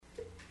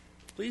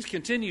Please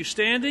continue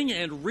standing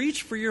and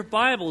reach for your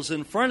Bibles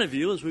in front of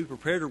you as we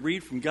prepare to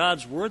read from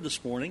God's Word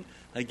this morning.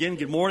 Again,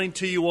 good morning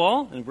to you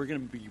all, and we're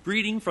going to be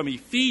reading from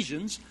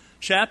Ephesians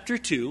chapter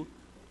 2,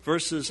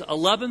 verses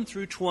 11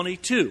 through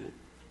 22.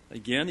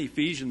 Again,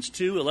 Ephesians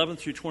 2, 11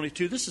 through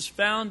 22. This is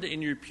found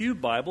in your Pew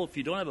Bible. If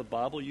you don't have a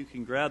Bible, you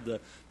can grab the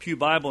Pew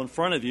Bible in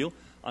front of you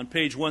on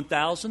page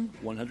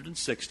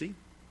 1160.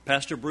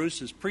 Pastor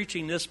Bruce is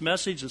preaching this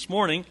message this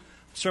morning,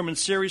 a sermon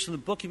series from the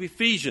book of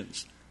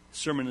Ephesians. The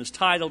sermon is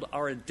titled,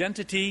 Our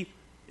Identity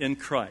in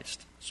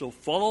Christ. So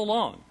follow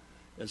along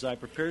as I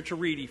prepare to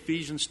read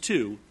Ephesians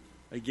 2,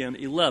 again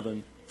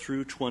 11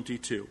 through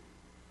 22.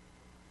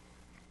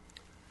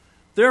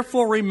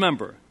 Therefore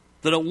remember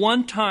that at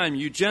one time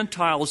you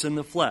Gentiles in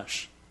the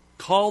flesh,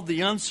 called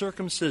the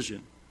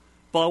uncircumcision,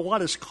 by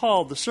what is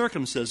called the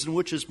circumcision,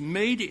 which is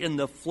made in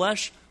the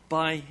flesh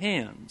by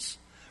hands.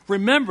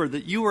 Remember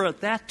that you were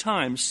at that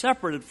time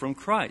separated from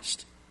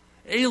Christ,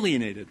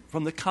 alienated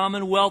from the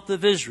commonwealth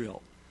of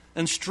Israel,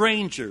 and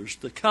strangers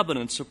to the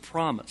covenants of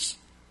promise,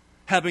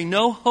 having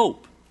no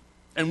hope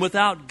and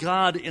without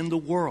God in the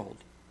world.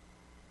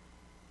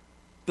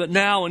 But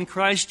now in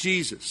Christ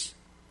Jesus,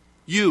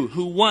 you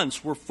who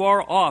once were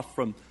far off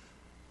from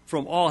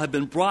all have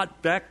been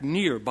brought back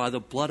near by the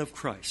blood of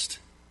Christ.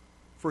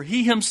 For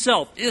he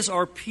himself is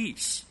our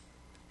peace,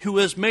 who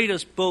has made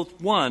us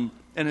both one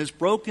and has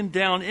broken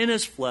down in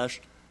his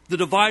flesh the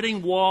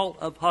dividing wall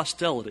of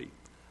hostility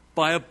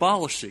by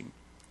abolishing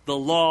the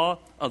law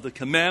of the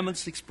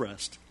commandments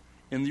expressed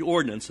in the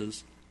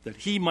ordinances, that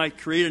he might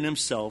create in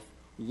himself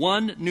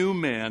one new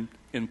man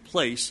in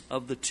place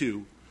of the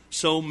two,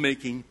 so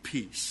making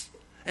peace,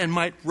 and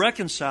might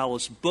reconcile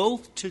us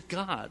both to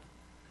God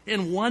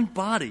in one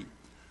body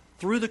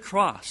through the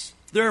cross,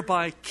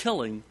 thereby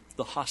killing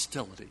the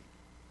hostility.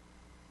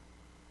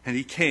 And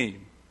he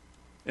came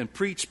and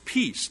preached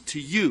peace to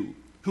you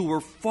who were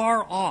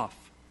far off,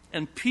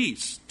 and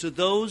peace to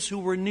those who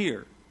were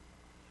near.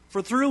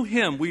 For through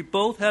him we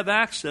both have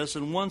access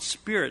in one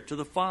Spirit to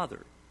the Father.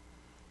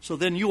 So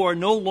then you are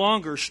no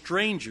longer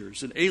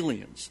strangers and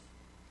aliens,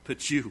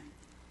 but you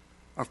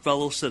are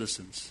fellow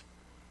citizens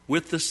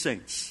with the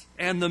saints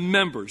and the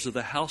members of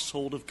the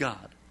household of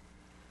God,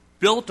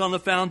 built on the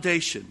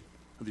foundation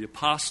of the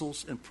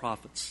apostles and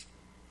prophets,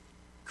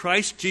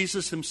 Christ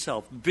Jesus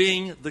himself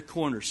being the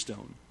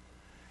cornerstone,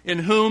 in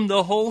whom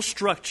the whole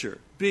structure,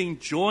 being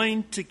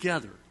joined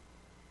together,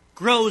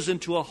 grows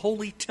into a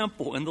holy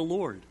temple in the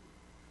Lord.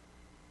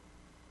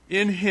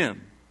 In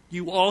him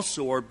you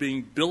also are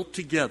being built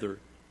together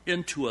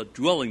into a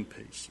dwelling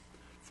place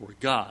for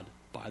God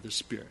by the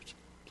Spirit.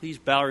 Please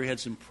bow your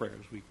heads in prayer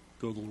as we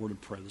go to the Lord in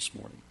prayer this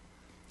morning.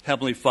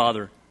 Heavenly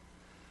Father,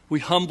 we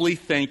humbly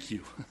thank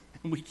you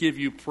and we give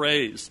you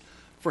praise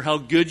for how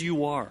good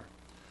you are,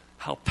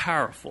 how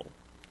powerful,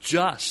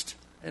 just,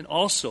 and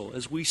also,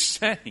 as we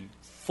sang,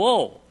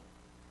 full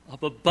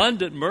of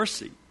abundant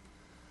mercy.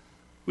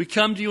 We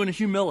come to you in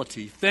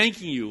humility,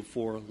 thanking you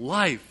for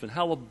life and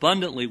how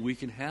abundantly we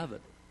can have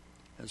it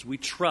as we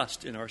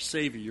trust in our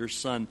Savior, your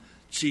Son,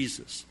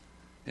 Jesus,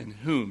 in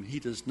whom he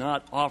does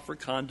not offer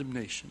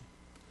condemnation,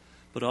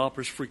 but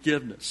offers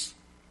forgiveness.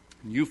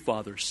 And you,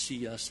 Father,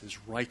 see us as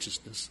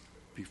righteousness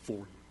before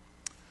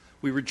you.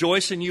 We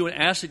rejoice in you and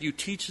ask that you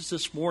teach us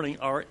this morning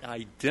our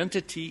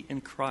identity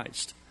in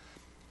Christ.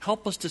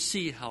 Help us to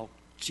see how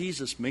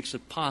Jesus makes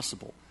it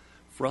possible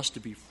for us to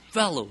be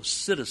fellow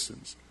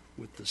citizens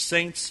with the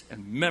saints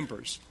and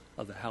members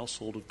of the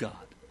household of God.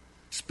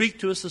 Speak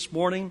to us this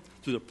morning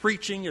through the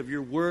preaching of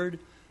your word.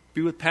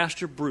 Be with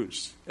Pastor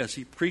Bruce as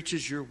he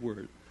preaches your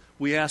word.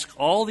 We ask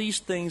all these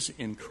things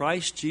in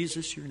Christ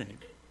Jesus, your name.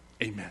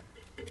 Amen.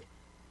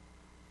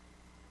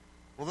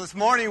 Well, this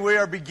morning we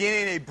are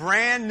beginning a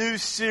brand new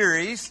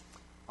series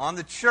on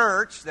the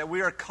church that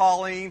we are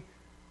calling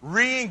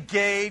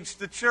Re-Engage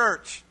the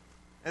Church.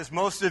 As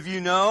most of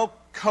you know,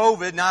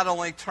 COVID not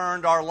only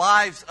turned our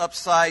lives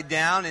upside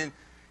down in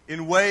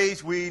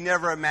ways we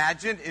never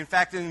imagined. In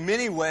fact, in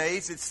many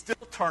ways, it's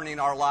still turning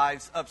our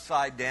lives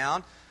upside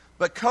down.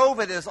 But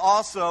COVID has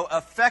also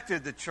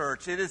affected the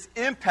church. It has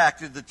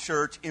impacted the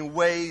church in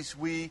ways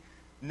we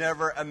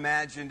never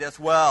imagined as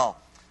well.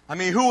 I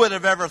mean, who would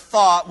have ever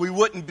thought we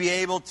wouldn't be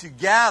able to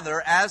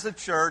gather as a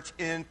church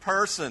in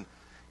person?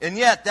 And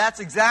yet,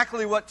 that's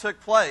exactly what took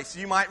place.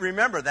 You might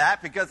remember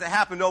that because it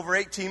happened over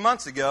 18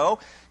 months ago.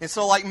 And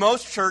so like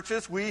most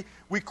churches, we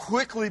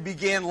quickly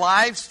began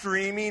live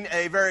streaming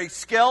a very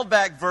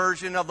scaled-back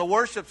version of the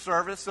worship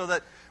service so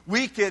that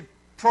we could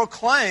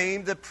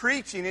proclaim the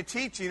preaching and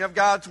teaching of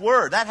God's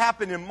Word. That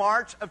happened in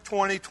March of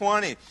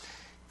 2020.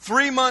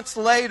 3 months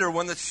later,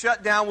 when the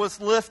shutdown was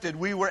lifted,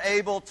 we were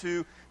able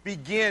to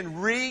begin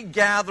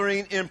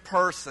regathering in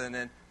person.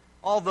 And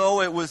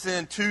although it was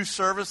in 2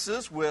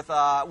 services with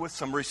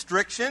some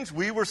restrictions,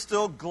 we were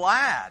still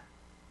glad.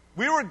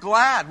 We were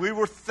glad. We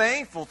were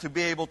thankful to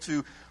be able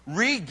to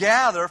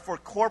regather for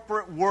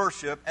corporate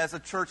worship as a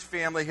church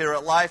family here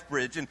at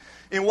LifeBridge.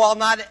 And while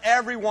not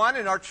everyone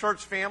in our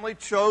church family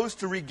chose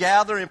to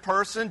regather in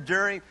person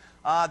during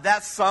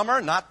that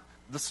summer, not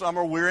the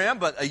summer we're in,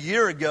 but a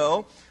year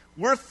ago,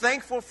 we're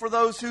thankful for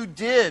those who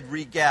did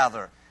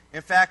regather.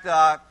 In fact,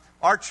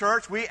 our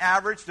church, we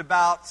averaged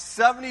about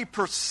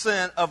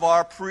 70% of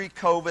our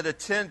pre-COVID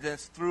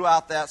attendance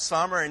throughout that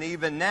summer and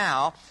even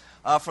now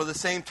for the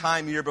same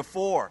time year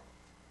before.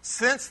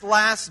 Since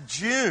last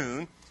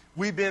June,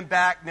 we've been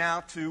back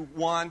now to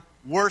one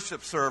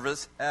worship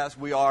service as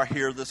we are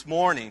here this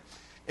morning.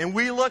 And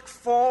we look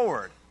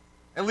forward,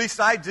 at least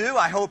I do,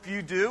 I hope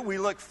you do, we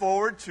look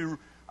forward to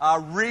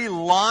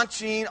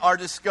relaunching our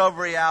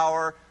Discovery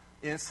Hour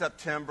in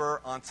September,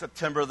 on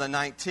September the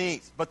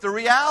 19th. But the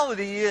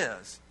reality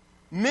is,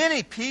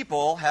 many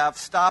people have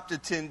stopped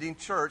attending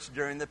church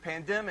during the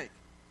pandemic.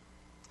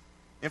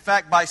 In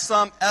fact, by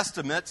some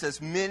estimates,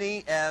 as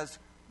many as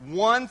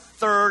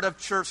 1/3 of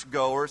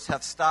churchgoers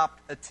have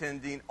stopped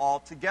attending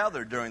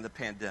altogether during the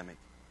pandemic.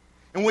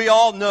 And we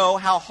all know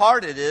how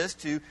hard it is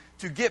to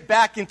get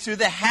back into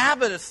the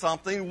habit of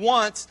something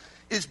once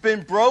it's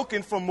been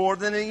broken for more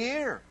than a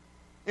year.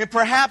 And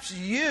perhaps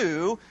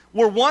you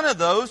were one of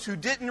those who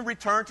didn't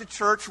return to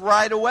church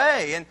right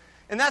away.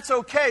 And that's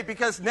okay,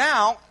 because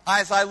now,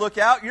 as I look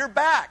out, you're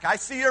back. I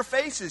see your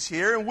faces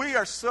here, and we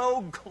are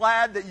so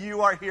glad that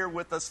you are here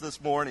with us this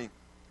morning.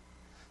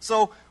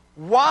 So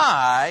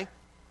why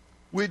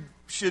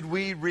should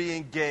we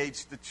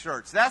re-engage the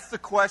church? That's the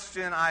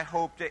question I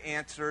hope to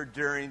answer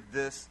during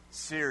this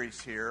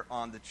series here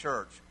on the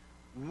church.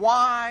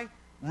 Why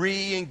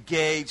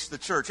re-engage the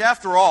church?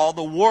 After all,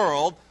 the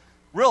world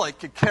really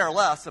could care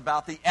less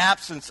about the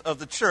absence of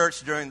the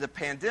church during the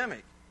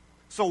pandemic.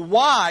 So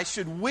why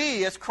should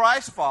we as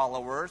Christ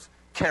followers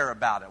care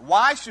about it?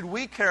 Why should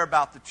we care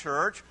about the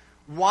church?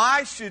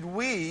 Why should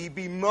we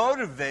be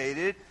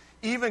motivated,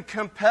 even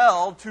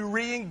compelled, to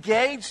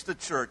re-engage the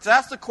church?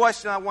 That's the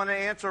question I want to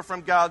answer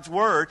from God's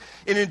Word.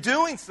 And in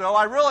doing so,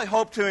 I really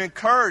hope to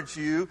encourage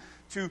you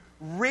to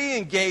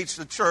re-engage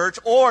the church,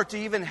 or to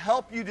even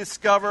help you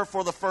discover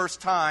for the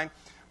first time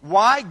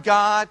why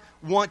God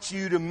wants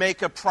you to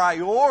make a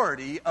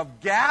priority of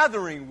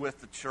gathering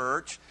with the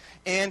church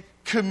and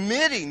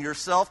committing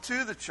yourself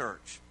to the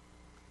church.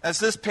 As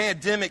this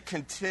pandemic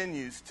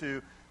continues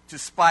to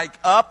spike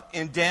up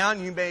and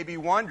down, you may be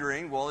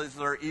wondering, well, is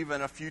there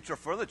even a future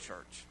for the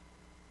church?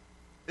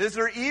 Is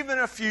there even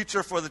a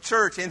future for the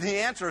church? And the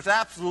answer is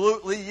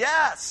absolutely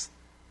yes.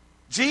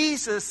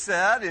 Jesus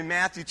said in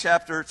Matthew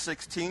chapter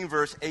 16,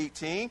 verse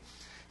 18,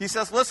 he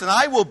says, listen,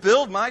 I will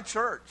build my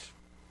church,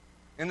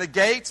 and the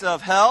gates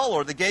of hell,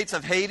 or the gates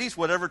of Hades,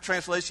 whatever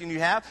translation you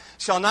have,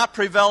 shall not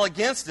prevail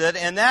against it,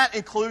 and that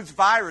includes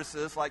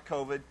viruses like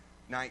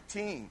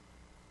COVID-19.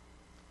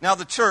 Now,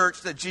 the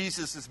church that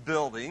Jesus is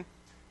building,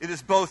 it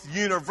is both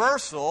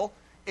universal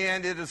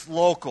and it is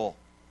local.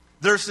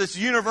 There's this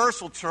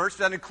universal church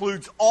that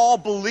includes all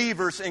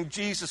believers in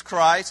Jesus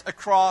Christ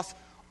across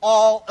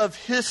all of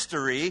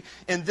history,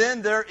 and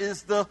then there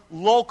is the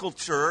local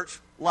church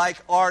like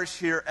ours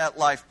here at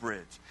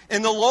LifeBridge.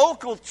 And the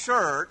local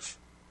church,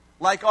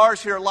 like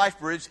ours here at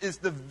LifeBridge, is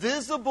the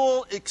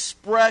visible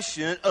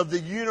expression of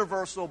the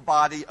universal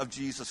body of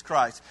Jesus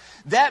Christ.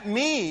 That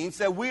means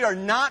that we are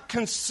not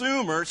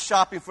consumers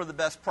shopping for the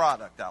best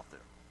product out there.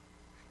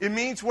 It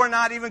means we're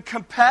not even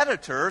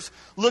competitors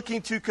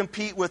looking to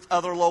compete with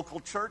other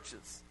local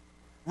churches.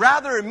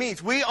 Rather, it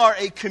means we are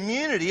a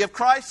community of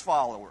Christ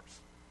followers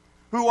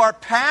who are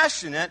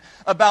passionate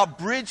about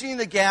bridging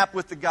the gap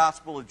with the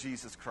gospel of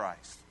Jesus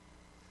Christ.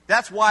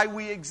 That's why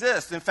we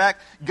exist. In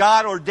fact,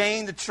 God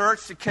ordained the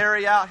church to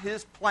carry out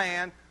His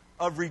plan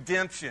of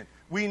redemption.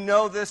 We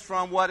know this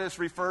from what is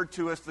referred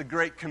to as the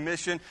Great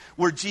Commission,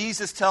 where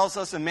Jesus tells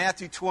us in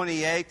Matthew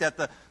 28 that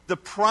the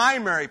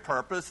primary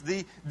purpose,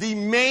 the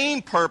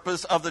main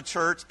purpose of the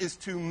church is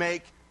to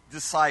make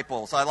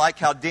disciples. I like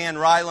how Dan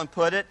Ryland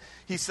put it.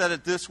 He said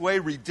it this way: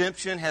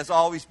 redemption has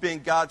always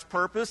been God's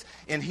purpose,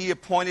 and He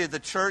appointed the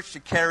church to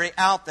carry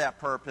out that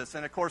purpose.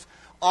 And of course,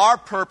 our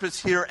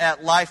purpose here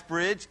at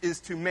LifeBridge is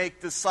to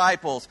make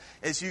disciples,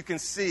 as you can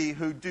see,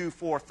 who do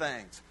four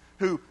things: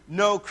 who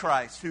know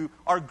Christ, who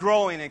are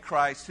growing in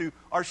Christ, who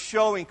are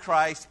showing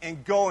Christ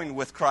and going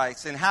with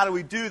Christ. And how do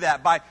we do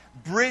that? By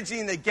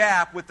bridging the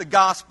gap with the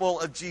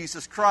gospel of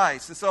Jesus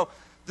Christ. And so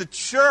the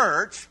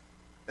church,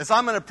 as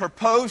I'm going to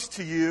propose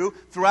to you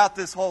throughout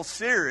this whole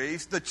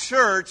series, the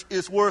church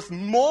is worth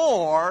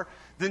more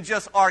than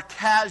just our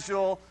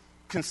casual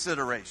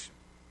consideration.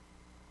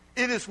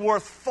 It is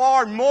worth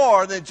far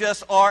more than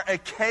just our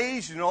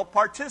occasional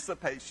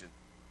participation.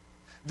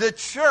 The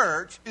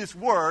church is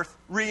worth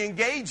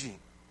re-engaging.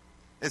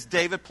 As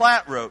David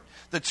Platt wrote,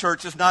 the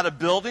church is not a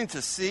building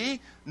to see,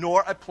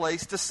 nor a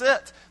place to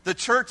sit. The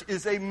church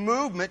is a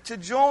movement to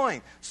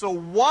join. So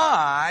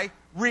why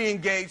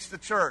re-engage the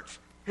church?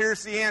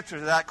 Here's the answer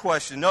to that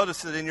question.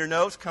 Notice it in your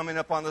notes coming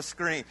up on the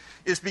screen.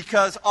 It's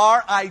because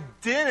our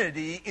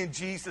identity in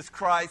Jesus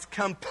Christ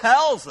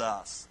compels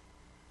us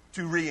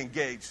to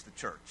re-engage the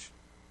church.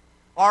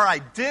 Our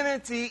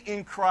identity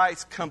in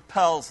Christ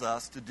compels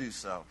us to do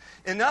so.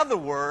 In other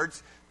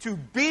words, to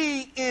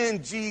be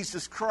in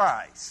Jesus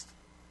Christ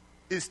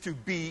is to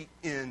be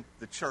in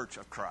the church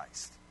of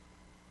Christ.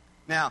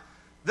 Now,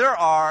 there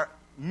are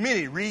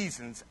many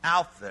reasons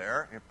out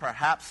there, and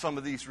perhaps some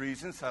of these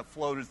reasons have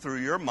floated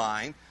through your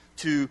mind,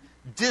 to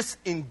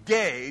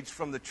disengage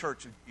from the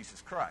Church of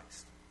Jesus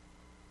Christ.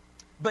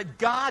 But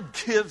God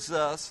gives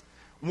us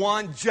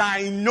one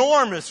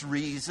ginormous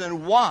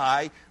reason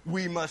why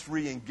we must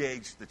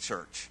re-engage the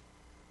church.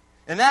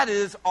 And that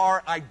is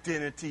our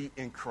identity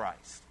in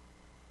Christ.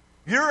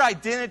 Your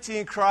identity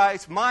in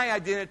Christ, my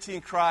identity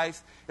in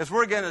Christ, as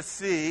we're going to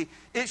see,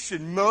 it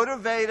should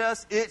motivate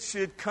us, it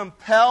should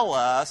compel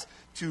us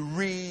to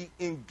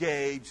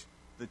re-engage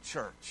the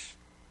church.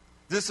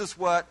 This is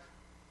what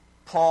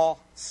Paul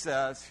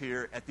says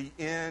here at the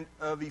end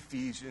of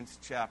Ephesians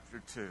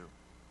chapter 2.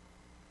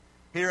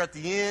 Here at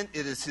the end,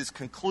 it is his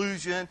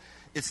conclusion.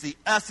 It's the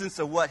essence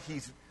of what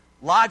he's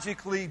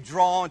logically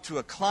drawn to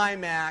a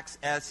climax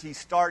as he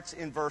starts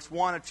in verse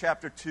 1 of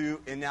chapter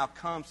 2 and now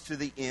comes to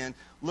the end.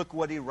 Look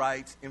what he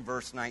writes in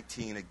verse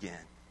 19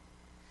 again.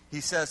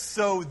 He says,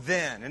 so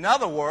then. In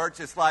other words,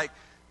 it's like,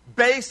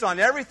 based on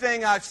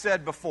everything I've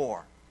said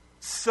before,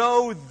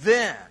 so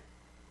then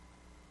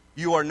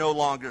you are no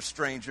longer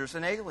strangers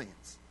and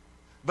aliens,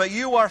 but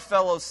you are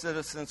fellow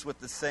citizens with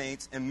the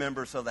saints and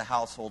members of the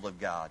household of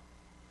God,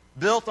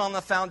 built on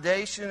the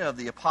foundation of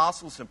the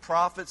apostles and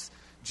prophets,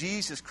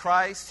 Jesus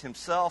Christ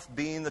himself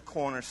being the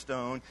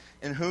cornerstone,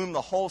 in whom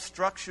the whole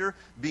structure,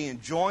 being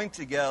joined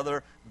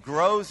together,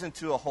 grows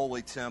into a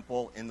holy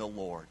temple in the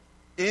Lord.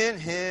 In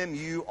him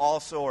you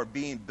also are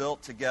being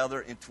built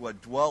together into a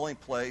dwelling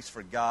place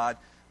for God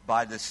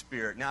by the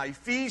Spirit. Now,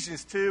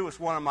 Ephesians 2 is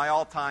one of my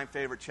all-time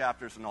favorite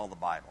chapters in all the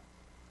Bible.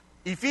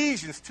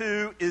 Ephesians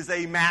 2 is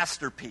a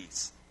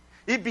masterpiece.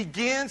 It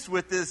begins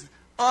with this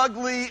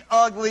ugly,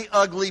 ugly,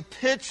 ugly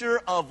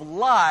picture of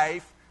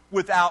life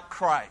without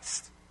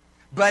Christ.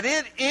 But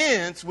it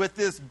ends with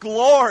this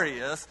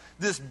glorious,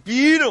 this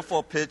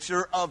beautiful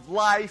picture of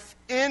life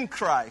in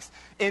Christ.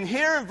 And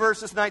here in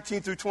verses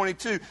 19 through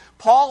 22,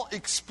 Paul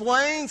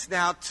explains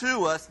now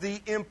to us the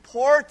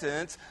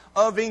importance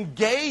of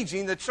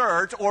engaging the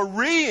church or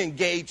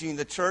re-engaging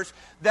the church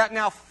that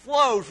now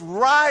flows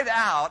right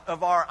out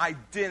of our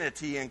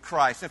identity in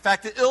Christ. In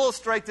fact, to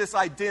illustrate this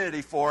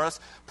identity for us,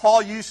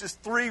 Paul uses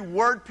 3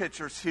 word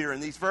pictures here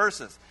in these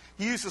verses.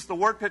 He uses the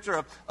word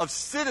picture of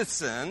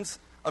citizens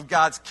of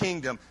God's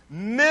kingdom,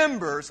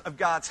 members of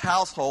God's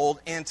household,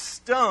 and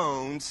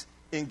stones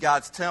in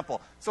God's temple.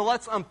 So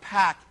let's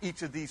unpack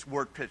each of these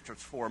word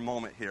pictures for a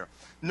moment here.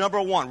 Number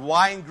 1,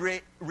 why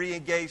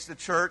re-engage the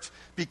church?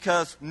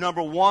 Because,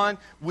 number 1,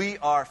 we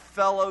are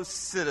fellow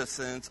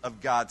citizens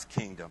of God's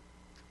kingdom.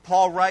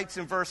 Paul writes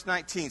in verse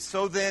 19,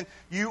 so then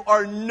you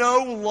are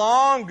no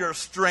longer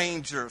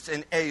strangers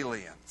and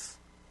aliens,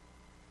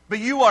 but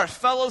you are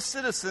fellow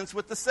citizens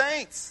with the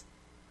saints.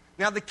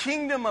 Now, the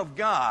kingdom of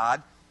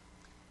God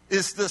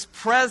is this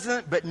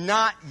present but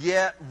not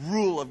yet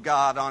rule of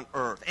God on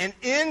earth. And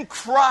in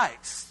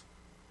Christ,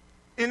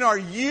 in our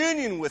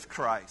union with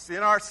Christ, in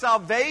our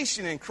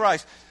salvation in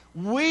Christ,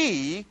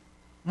 we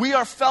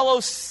are fellow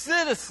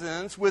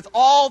citizens with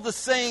all the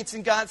saints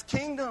in God's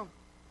kingdom.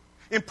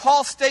 And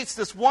Paul states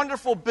this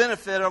wonderful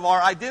benefit of our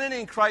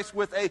identity in Christ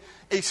with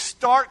a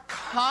stark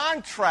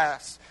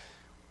contrast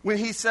when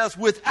he says,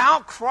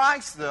 without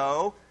Christ,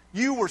 though,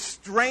 you were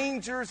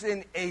strangers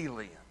and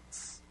aliens.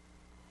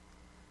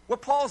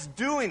 What Paul's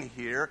doing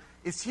here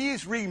is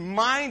he's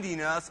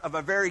reminding us of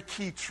a very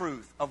key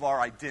truth of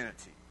our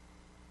identity,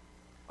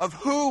 of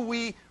who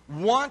we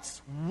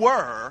once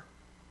were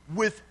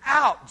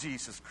without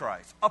Jesus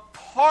Christ,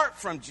 apart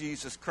from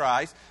Jesus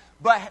Christ,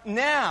 but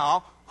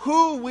now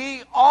who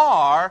we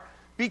are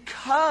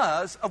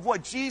because of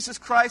what Jesus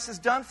Christ has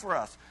done for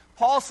us.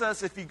 Paul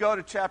says, if you go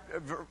to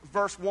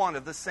verse 1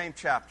 of the same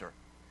chapter,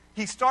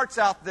 he starts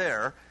out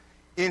there,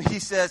 and he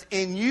says,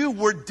 and you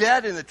were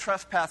dead in the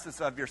trespasses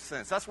of your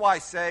sins. That's why I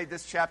say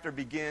this chapter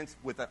begins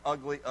with an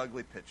ugly,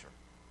 ugly picture.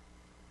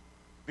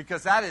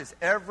 Because that is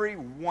every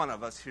one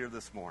of us here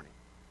this morning.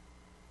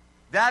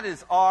 That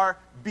is our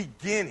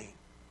beginning.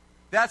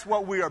 That's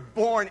what we are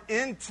born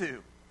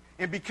into.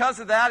 And because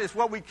of that is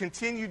what we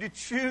continue to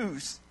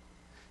choose.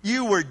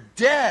 You were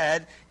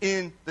dead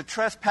in the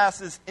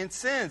trespasses and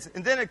sins.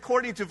 And then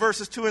according to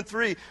verses 2 and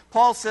 3,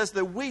 Paul says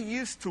that we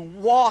used to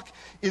walk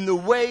in the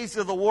ways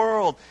of the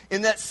world,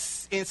 in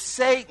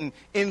Satan,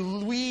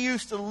 and we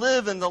used to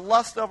live in the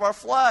lust of our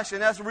flesh.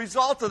 And as a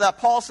result of that,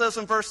 Paul says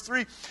in verse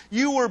 3,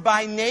 you were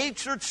by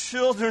nature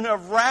children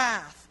of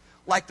wrath,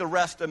 like the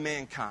rest of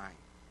mankind.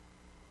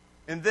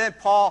 And then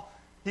Paul,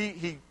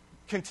 he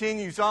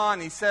continues on.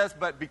 He says,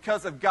 but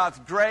because of God's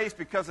grace,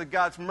 because of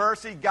God's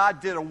mercy,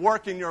 God did a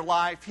work in your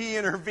life. He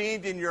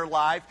intervened in your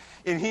life,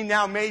 and He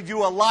now made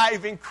you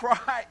alive in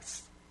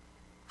Christ.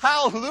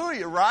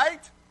 Hallelujah,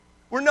 right?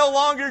 We're no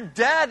longer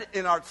dead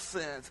in our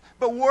sins,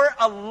 but we're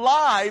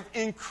alive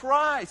in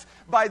Christ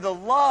by the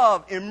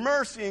love and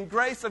mercy and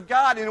grace of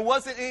God. And it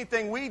wasn't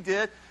anything we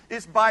did.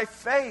 It's by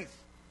faith,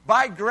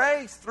 by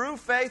grace, through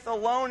faith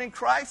alone in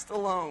Christ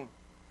alone,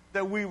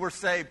 that we were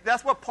saved.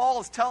 That's what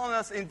Paul is telling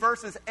us in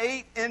verses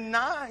 8 and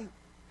 9.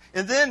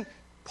 And then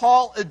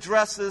Paul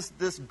addresses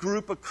this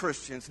group of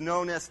Christians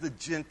known as the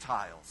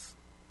Gentiles.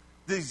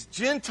 these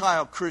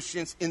Gentile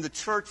Christians in the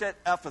church at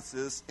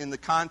Ephesus in the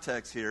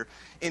context here.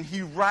 And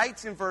he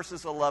writes in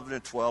verses 11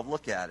 and 12,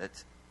 look at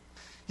it.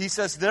 He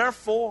says,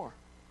 therefore,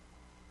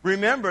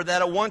 remember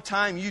that at one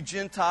time you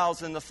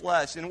Gentiles in the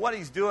flesh. And what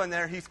he's doing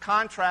there, he's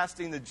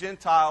contrasting the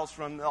Gentiles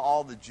from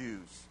all the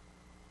Jews.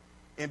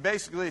 And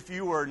basically, if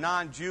you were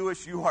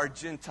non-Jewish, you are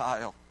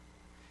Gentile.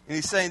 And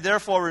he's saying,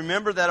 therefore,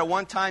 remember that at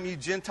one time you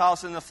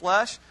Gentiles in the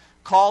flesh,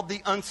 called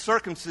the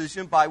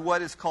uncircumcision by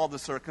what is called the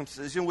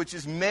circumcision, which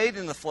is made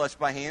in the flesh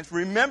by hands.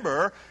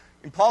 Remember,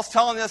 and Paul's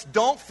telling us,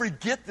 don't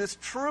forget this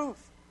truth.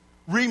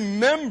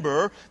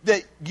 Remember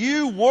that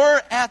you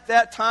were at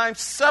that time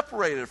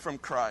separated from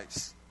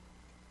Christ,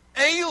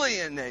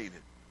 alienated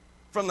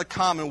from the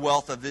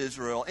commonwealth of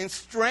Israel, and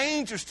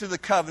strangers to the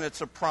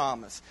covenants of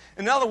promise.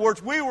 In other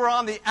words, we were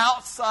on the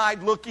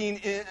outside looking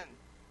in.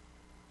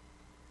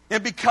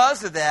 And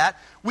because of that,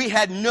 we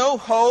had no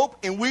hope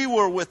and we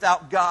were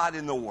without God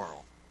in the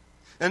world.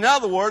 In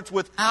other words,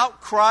 without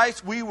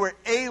Christ, we were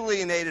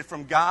alienated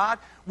from God.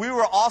 We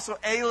were also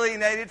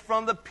alienated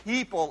from the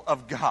people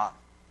of God.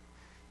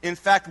 In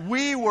fact,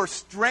 we were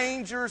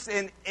strangers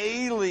and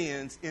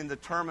aliens in the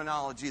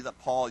terminology that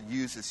Paul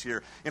uses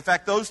here. In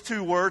fact, those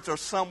two words are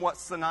somewhat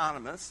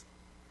synonymous.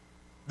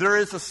 There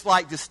is a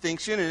slight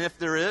distinction, and if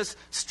there is,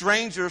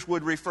 strangers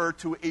would refer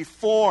to a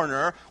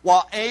foreigner,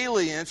 while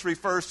aliens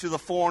refers to the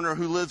foreigner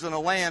who lives in a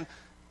land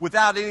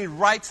without any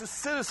rights of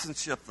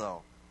citizenship,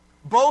 though.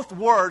 Both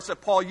words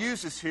that Paul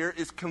uses here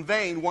is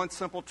conveying one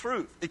simple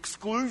truth: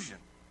 exclusion.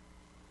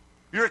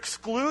 You're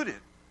excluded.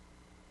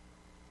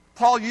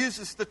 Paul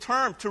uses the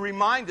term to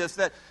remind us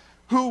that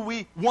who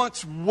we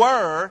once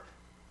were,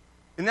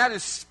 and that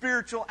is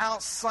spiritual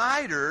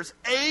outsiders,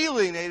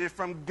 alienated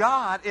from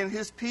God and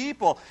His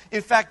people.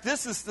 In fact,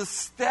 this is the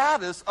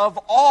status of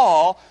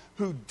all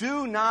who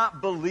do not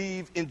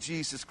believe in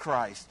Jesus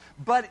Christ.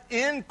 But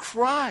in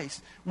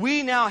Christ,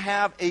 we now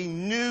have a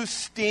new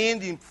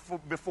standing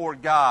before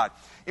God.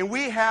 And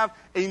we have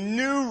a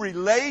new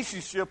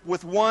relationship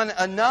with one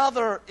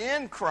another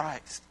in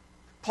Christ.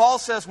 Paul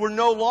says we're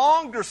no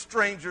longer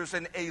strangers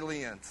and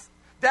aliens.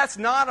 That's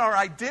not our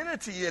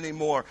identity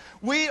anymore.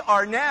 We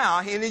are now,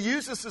 and he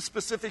uses a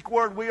specific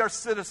word, we are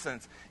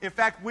citizens. In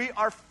fact, we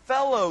are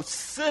fellow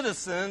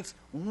citizens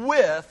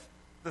with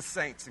the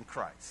saints in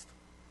Christ.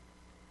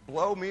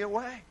 Blow me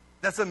away.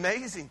 That's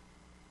amazing.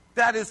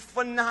 That is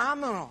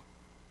phenomenal.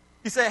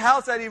 You say, how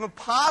is that even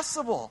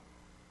possible?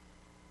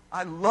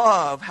 I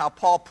love how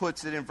Paul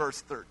puts it in verse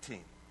 13.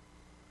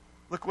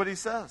 Look what he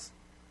says.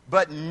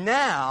 But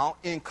now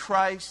in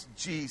Christ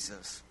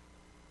Jesus,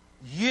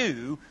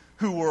 you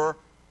who were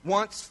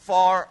once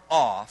far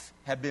off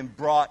have been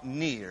brought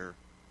near.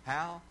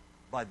 How?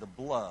 By the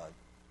blood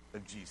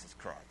of Jesus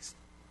Christ.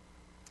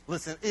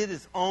 Listen, it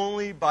is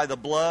only by the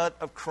blood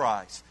of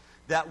Christ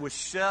that was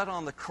shed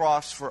on the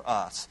cross for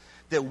us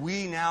that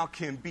we now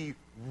can be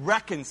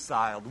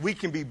reconciled. We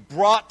can be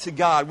brought to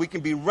God. We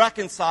can be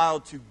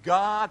reconciled to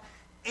God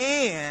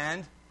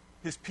and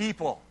His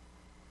people.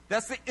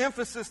 That's the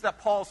emphasis that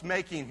Paul's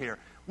making here.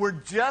 We're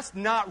just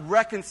not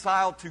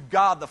reconciled to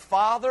God the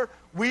Father.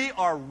 We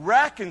are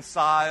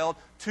reconciled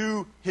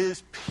to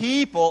His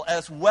people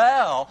as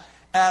well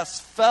as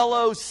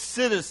fellow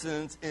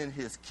citizens in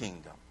His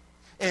kingdom.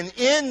 And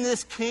in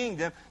this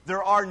kingdom,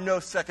 there are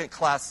no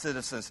second-class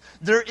citizens.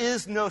 There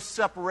is no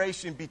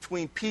separation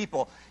between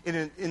people.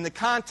 In the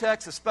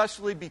context,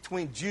 especially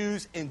between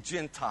Jews and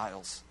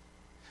Gentiles.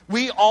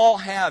 We all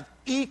have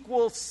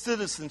equal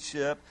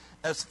citizenship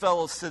as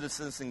fellow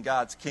citizens in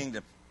God's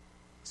kingdom.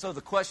 So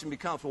the question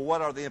becomes, well,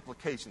 what are the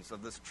implications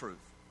of this truth?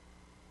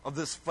 Of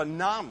this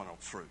phenomenal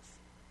truth?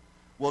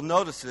 Well,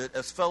 notice it.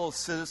 As fellow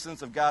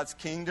citizens of God's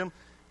kingdom,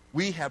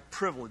 we have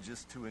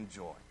privileges to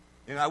enjoy.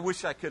 And I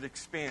wish I could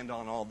expand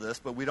on all this,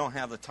 but we don't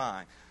have the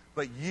time.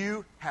 But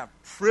you have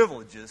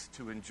privileges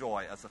to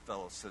enjoy as a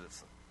fellow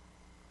citizen.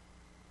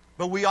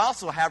 But we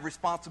also have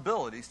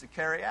responsibilities to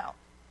carry out.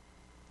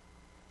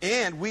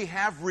 And we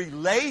have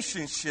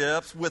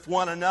relationships with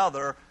one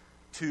another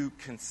to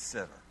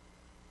consider.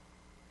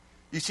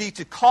 You see,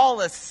 to call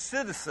us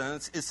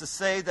citizens is to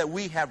say that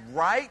we have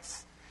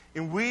rights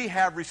and we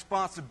have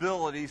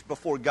responsibilities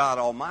before God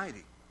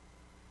Almighty.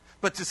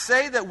 But to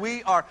say that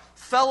we are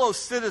fellow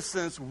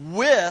citizens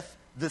with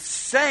the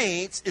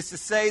saints is to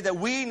say that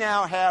we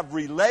now have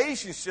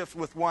relationships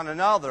with one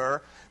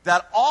another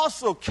that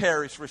also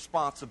carries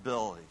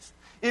responsibilities.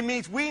 It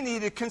means we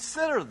need to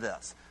consider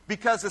this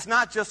because it's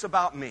not just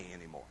about me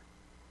anymore.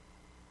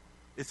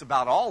 It's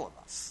about all of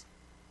us.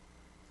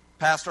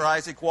 Pastor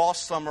Isaac Walsh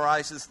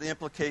summarizes the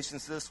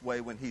implications this way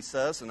when he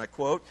says, and I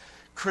quote,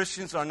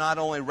 Christians are not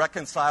only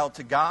reconciled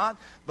to God,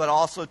 but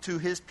also to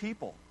His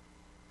people.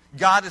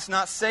 God is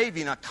not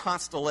saving a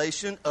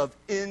constellation of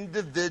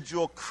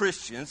individual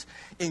Christians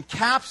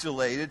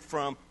encapsulated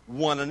from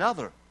one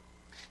another.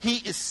 He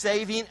is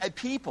saving a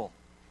people.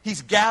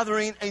 He's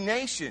gathering a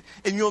nation.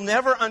 And you'll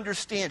never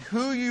understand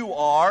who you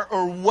are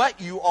or what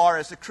you are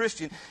as a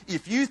Christian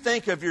if you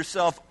think of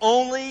yourself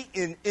only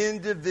in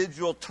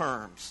individual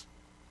terms.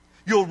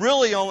 You'll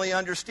really only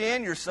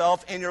understand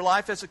yourself and your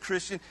life as a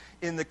Christian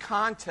in the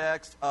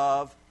context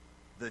of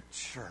the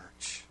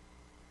church.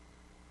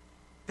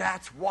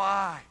 That's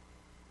why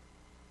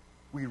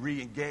we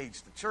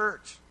re-engage the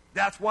church.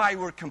 That's why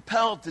we're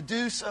compelled to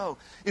do so.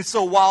 And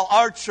so while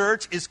our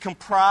church is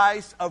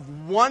comprised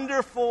of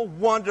wonderful,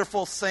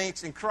 wonderful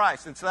saints in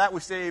Christ, and to that we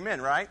say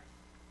amen, right?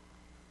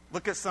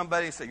 Look at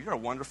somebody and say, you're a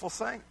wonderful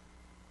saint.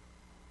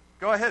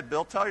 Go ahead,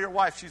 Bill. Tell your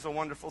wife she's a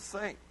wonderful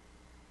saint.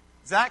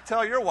 Zach,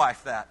 tell your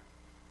wife that.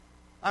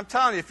 I'm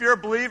telling you, if you're a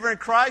believer in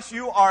Christ,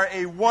 you are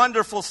a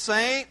wonderful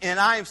saint, and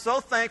I am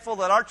so thankful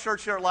that our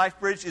church here at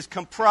LifeBridge is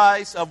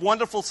comprised of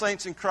wonderful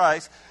saints in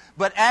Christ.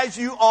 But as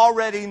you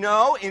already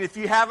know, and if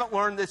you haven't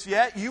learned this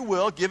yet, you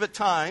will, give it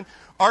time,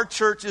 our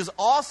church is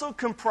also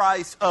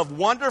comprised of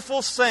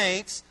wonderful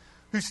saints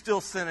who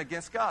still sin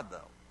against God, though,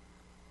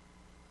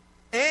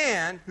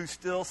 and who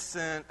still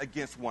sin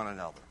against one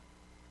another,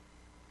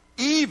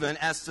 even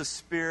as the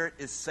Spirit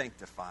is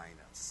sanctifying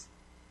us.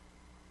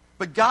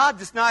 But God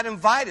does not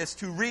invite us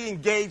to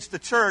re-engage the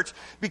church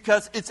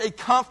because it's a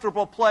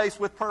comfortable place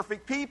with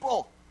perfect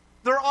people.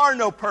 There are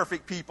no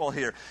perfect people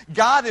here.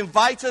 God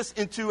invites us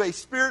into a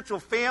spiritual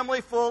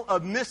family full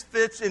of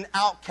misfits and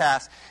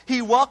outcasts.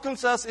 He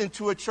welcomes us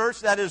into a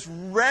church that is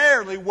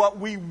rarely what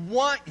we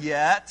want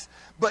yet,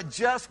 but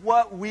just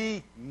what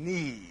we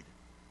need.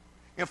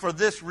 And for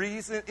this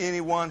reason,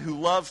 anyone who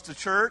loves the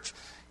church,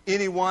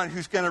 anyone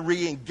who's going to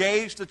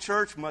re-engage the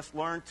church must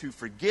learn to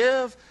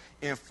forgive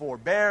and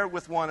forbear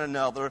with one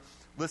another.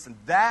 Listen,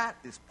 that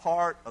is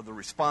part of the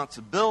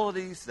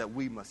responsibilities that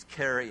we must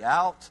carry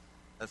out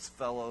as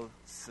fellow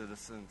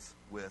citizens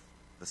with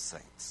the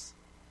saints.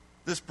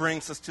 This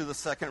brings us to the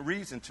second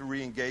reason to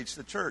re-engage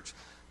the church.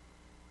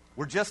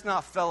 We're just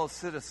not fellow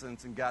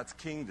citizens in God's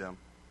kingdom.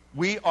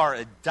 We are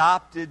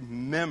adopted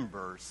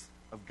members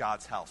of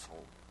God's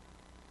household.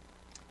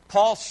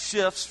 Paul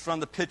shifts from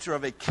the picture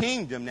of a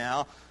kingdom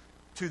now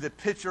to the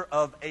picture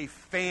of a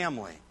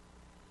family.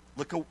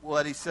 Look at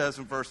what he says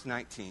in verse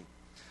 19.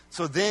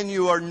 So then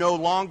you are no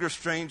longer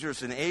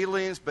strangers and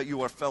aliens, but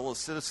you are fellow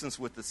citizens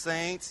with the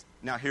saints.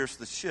 Now here's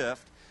the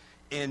shift.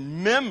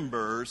 And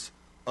members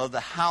of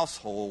the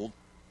household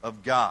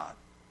of God.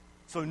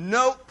 So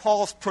note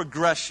Paul's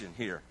progression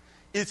here.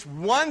 It's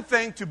one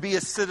thing to be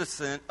a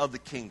citizen of the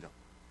kingdom,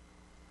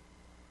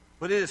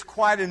 but it is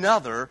quite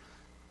another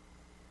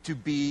to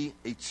be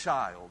a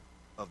child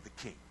of the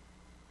King.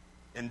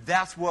 And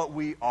that's what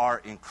we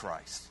are in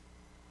Christ.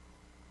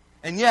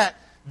 And yet,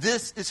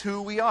 this is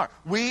who we are.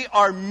 We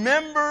are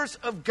members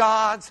of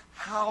God's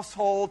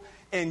household,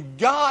 and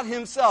God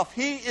himself,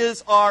 he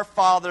is our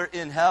Father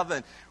in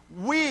heaven.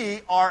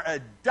 We are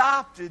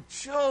adopted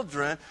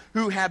children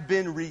who have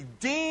been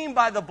redeemed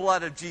by the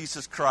blood of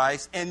Jesus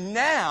Christ. And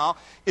now,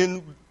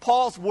 in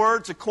Paul's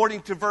words,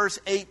 according to verse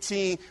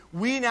 18,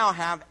 we now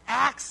have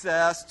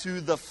access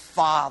to the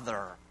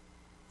Father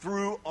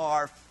through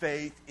our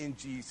faith in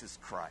Jesus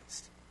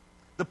Christ.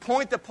 The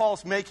point that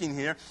Paul's making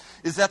here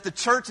is that the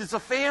church is a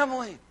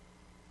family.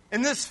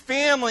 And this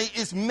family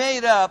is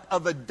made up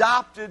of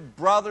adopted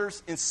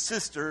brothers and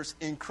sisters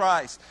in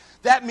Christ.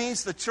 That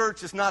means the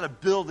church is not a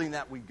building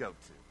that we go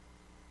to.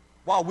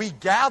 While we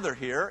gather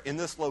here in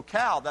this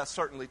locale, that's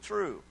certainly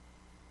true.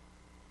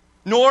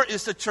 Nor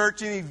is the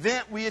church an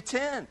event we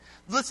attend.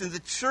 Listen, the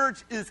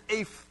church is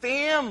a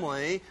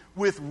family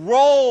with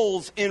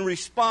roles and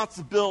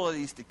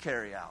responsibilities to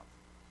carry out.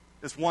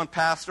 As one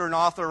pastor and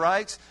author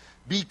writes,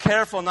 be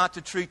careful not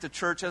to treat the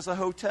church as a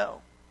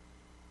hotel,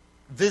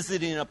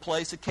 visiting a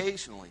place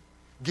occasionally,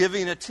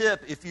 giving a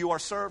tip if you are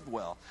served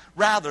well.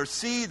 Rather,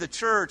 see the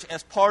church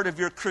as part of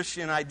your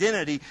Christian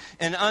identity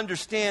and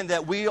understand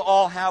that we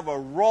all have a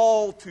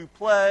role to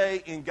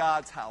play in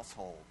God's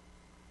household.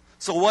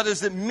 So what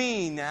does it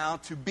mean now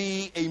to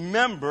be a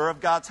member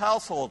of God's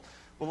household?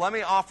 Well, let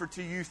me offer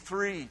to you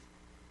three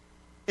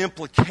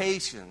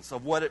implications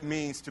of what it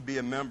means to be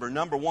a member.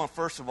 Number one,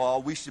 first of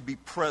all, we should be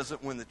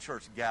present when the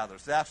church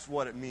gathers. That's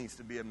what it means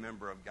to be a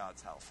member of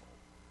God's household.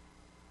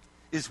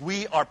 Is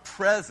we are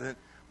present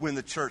when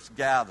the church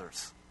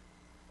gathers.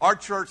 Our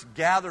church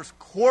gathers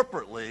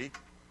corporately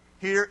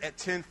here at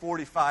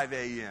 10:45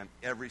 a.m.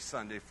 every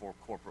Sunday for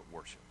corporate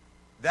worship.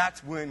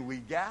 That's when we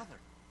gather.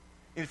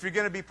 And if you're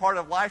going to be part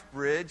of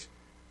LifeBridge,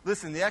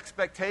 listen, the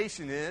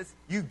expectation is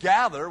you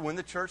gather when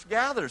the church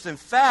gathers. In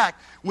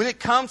fact, when it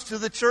comes to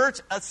the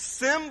church,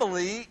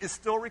 assembly is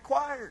still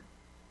required.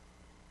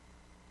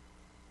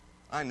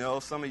 I know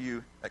some of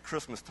you at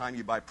Christmas time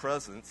you buy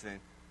presents and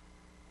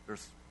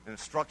there's an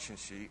instruction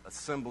sheet,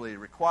 assembly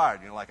required.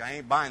 You're like, I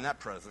ain't buying that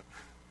present.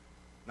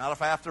 Not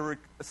if I have to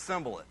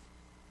assemble it.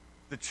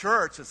 The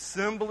church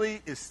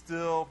assembly is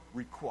still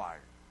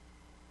required.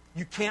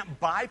 You can't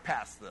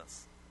bypass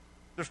this.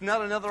 There's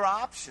not another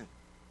option.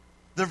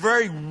 The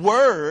very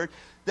word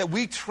that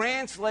we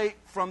translate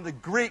from the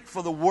Greek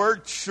for the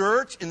word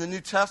church in the New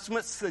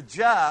Testament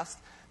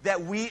suggests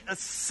that we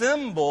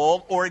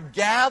assemble or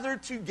gather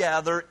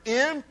together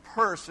in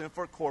person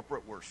for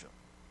corporate worship.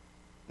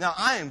 Now,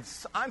 I'm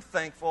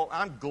thankful,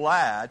 I'm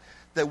glad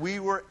that we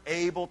were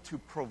able to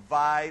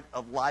provide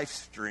a live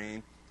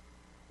stream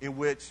in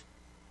which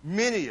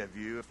many of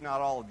you, if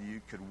not all of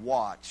you, could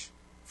watch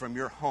from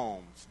your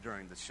homes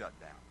during the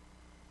shutdown.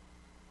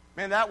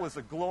 Man, that was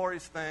a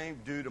glorious thing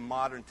due to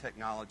modern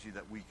technology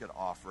that we could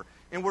offer.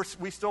 And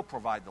we still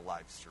provide the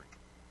live stream.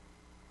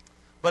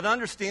 But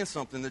understand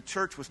something, the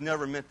church was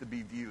never meant to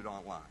be viewed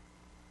online.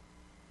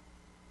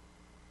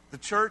 The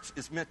church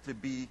is meant to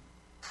be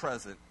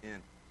present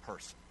in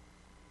person.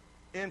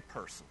 In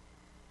person.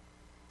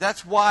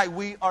 That's why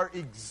we are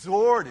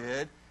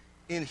exhorted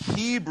in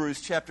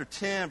Hebrews chapter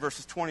 10,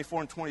 verses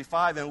 24 and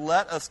 25, and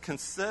let us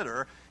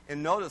consider,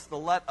 and notice the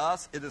let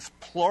us, it is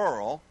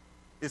plural,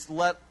 it's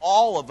let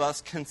all of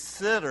us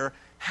consider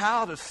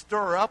how to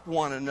stir up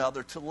one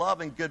another to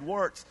love and good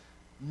works,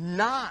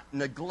 not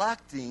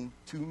neglecting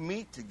to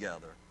meet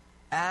together,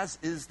 as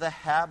is the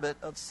habit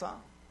of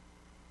some,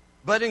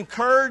 but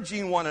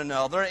encouraging one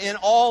another, and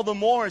all the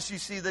more as you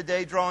see the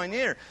day drawing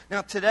near.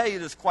 Now, today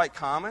it is quite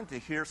common to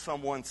hear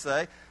someone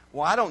say,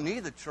 well, I don't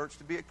need the church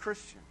to be a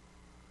Christian.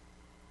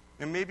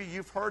 And maybe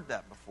you've heard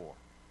that before.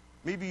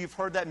 Maybe you've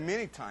heard that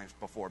many times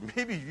before.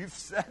 Maybe you've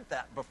said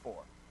that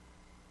before.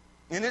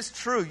 And it's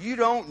true, you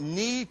don't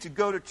need to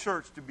go to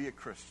church to be a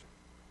Christian.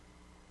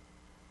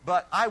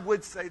 But I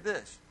would say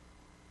this.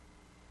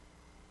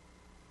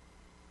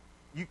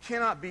 You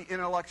cannot be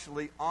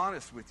intellectually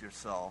honest with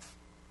yourself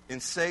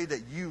and say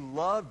that you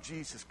love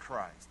Jesus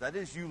Christ. That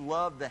is, you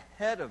love the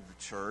head of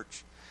the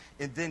church,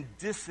 and then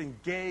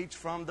disengage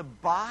from the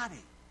body,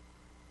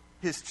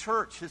 his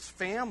church, his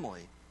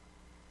family,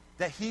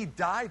 that he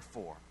died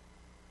for,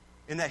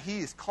 and that he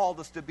has called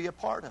us to be a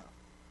part of.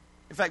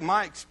 In fact,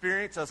 my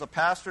experience as a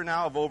pastor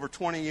now of over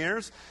 20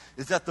 years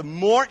is that the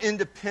more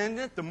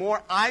independent, the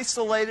more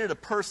isolated a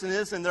person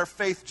is in their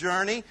faith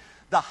journey,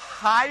 the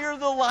higher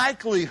the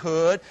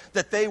likelihood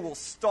that they will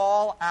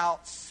stall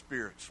out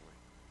spiritually.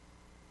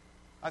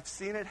 I've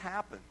seen it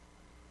happen.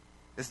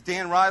 As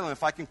Dan Ryland,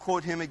 if I can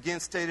quote him again,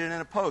 stated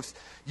in a post,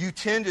 you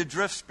tend to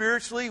drift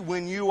spiritually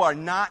when you are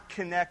not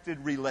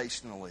connected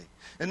relationally.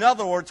 In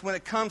other words, when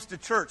it comes to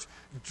church,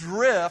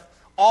 drift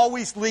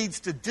always leads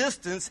to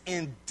distance,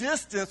 and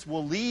distance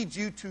will lead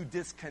you to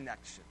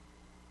disconnection.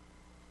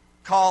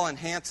 Colin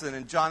Hansen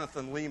and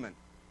Jonathan Lehman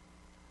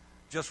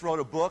just wrote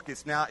a book.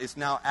 It's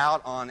now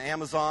out on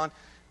Amazon.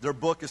 Their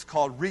book is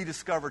called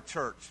Rediscover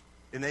Church.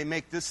 And they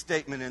make this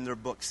statement in their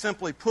book.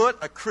 Simply put,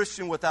 a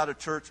Christian without a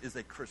church is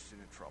a Christian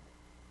in trouble.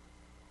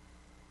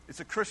 It's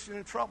a Christian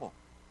in trouble.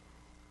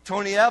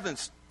 Tony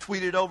Evans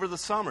tweeted over the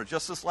summer,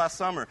 just this last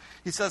summer.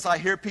 He says, I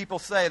hear people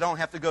say I don't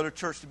have to go to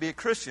church to be a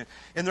Christian.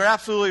 And they're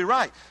absolutely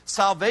right.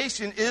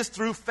 Salvation is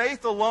through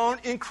faith alone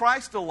in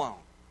Christ alone.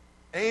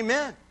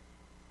 Amen.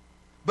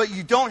 But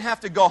you don't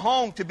have to go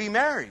home to be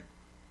married.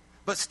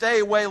 But stay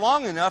away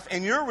long enough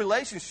and your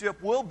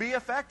relationship will be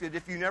affected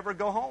if you never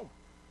go home.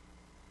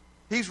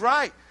 He's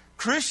right.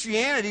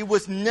 Christianity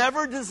was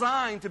never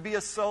designed to be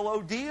a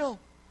solo deal.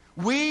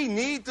 We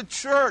need the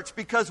church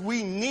because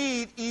we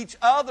need each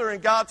other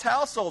in God's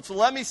household. So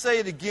let me say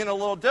it again a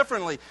little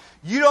differently.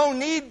 You don't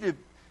need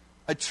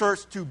a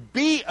church to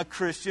be a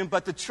Christian,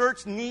 but the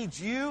church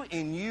needs you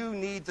and you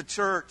need the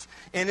church.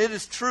 And it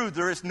is true,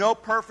 there is no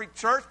perfect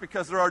church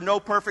because there are no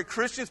perfect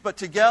Christians, but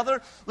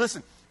together,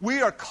 listen,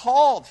 we are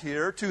called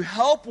here to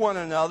help one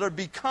another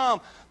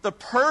become the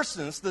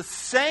persons, the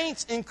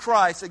saints in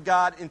Christ that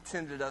God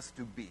intended us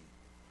to be.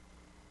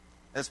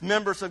 As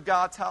members of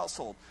God's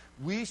household,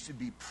 we should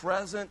be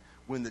present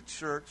when the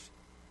church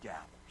gathers.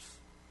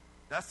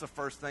 That's the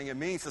first thing it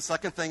means. The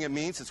second thing it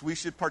means is we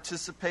should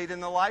participate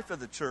in the life of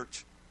the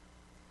church.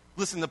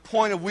 Listen, the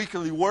point of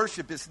weekly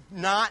worship is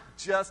not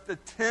just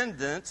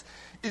attendance,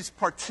 it's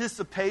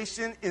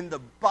participation in the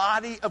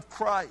body of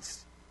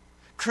Christ.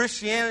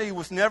 Christianity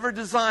was never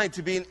designed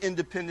to be an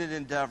independent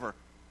endeavor.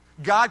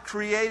 God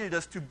created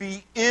us to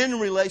be in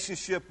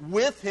relationship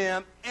with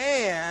Him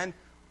and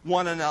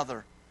one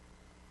another.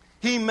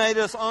 He made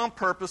us on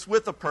purpose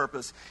with a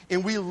purpose.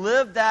 And we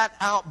live that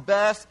out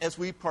best as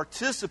we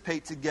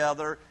participate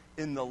together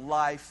in the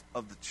life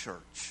of the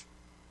church.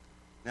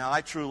 Now,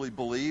 I truly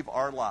believe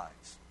our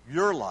lives,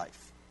 your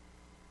life,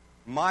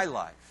 my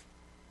life,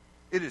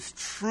 it is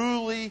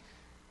truly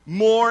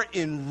more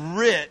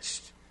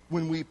enriched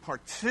when we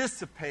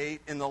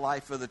participate in the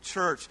life of the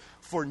church.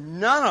 For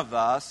none of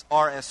us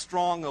are as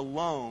strong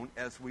alone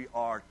as we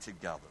are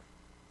together.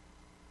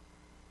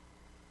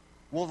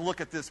 We'll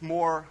look at this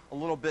more a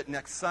little bit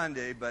next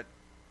Sunday, but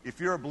if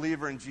you're a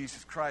believer in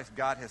Jesus Christ,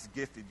 God has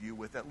gifted you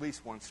with at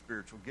least one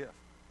spiritual gift.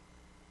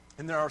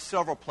 And there are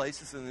several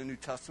places in the New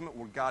Testament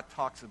where God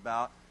talks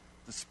about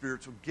the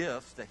spiritual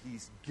gifts that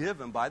He's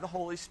given by the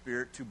Holy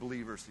Spirit to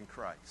believers in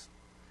Christ.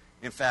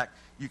 In fact,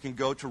 you can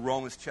go to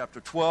Romans chapter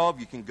 12.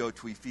 You can go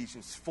to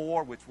Ephesians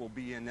 4, which will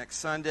be in next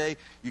Sunday.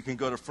 You can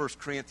go to 1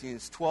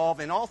 Corinthians 12.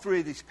 And all three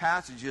of these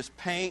passages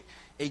paint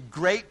a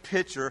great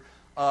picture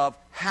of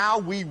how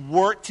we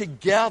work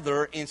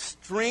together and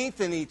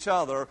strengthen each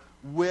other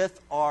with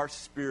our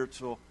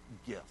spiritual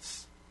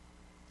gifts.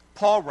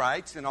 Paul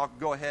writes, and I'll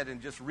go ahead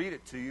and just read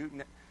it to you.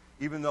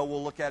 even though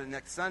we'll look at it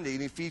next Sunday.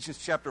 In Ephesians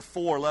chapter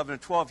 4, 11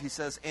 and 12, he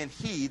says, "And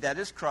he," that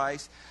is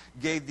Christ,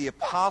 "gave the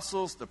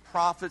apostles, the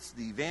prophets,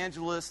 the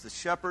evangelists, the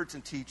shepherds,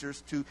 and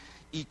teachers to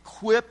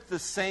equip the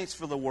saints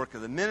for the work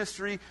of the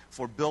ministry,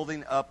 for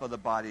building up of the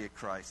body of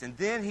Christ." And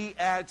then he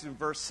adds in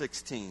verse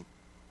 16,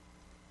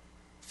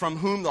 "From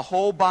whom the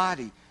whole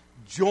body,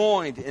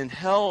 joined and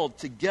held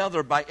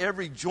together by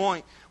every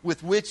joint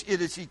with which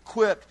it is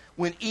equipped,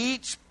 when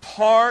each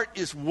part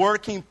is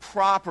working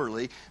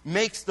properly,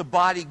 makes the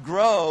body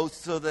grow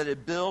so that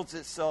it builds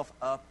itself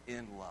up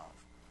in love."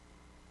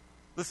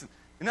 Listen,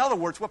 in other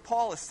words, what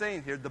Paul is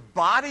saying here, the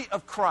body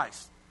of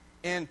Christ,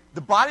 and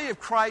the body of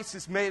Christ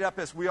is made up,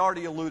 as we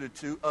already alluded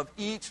to, of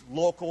each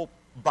local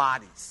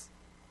bodies.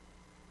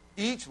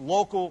 Each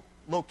local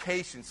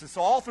locations. And so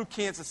all through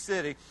Kansas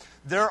City,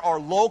 there are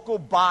local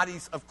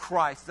bodies of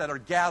Christ that are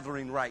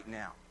gathering right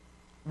now.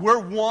 We're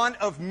one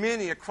of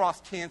many across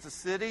Kansas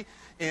City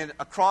and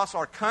across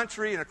our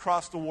country and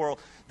across the world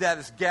that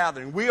is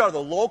gathering. We are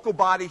the local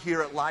body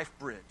here at Life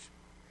Bridge.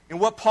 And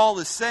what Paul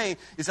is saying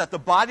is that the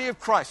body of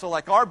Christ, so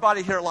like our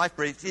body here at Life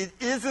Bridge, it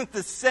isn't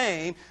the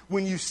same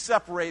when you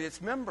separate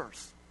its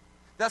members.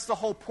 That's the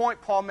whole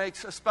point Paul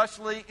makes,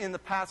 especially in the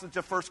passage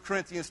of 1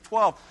 Corinthians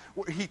 12,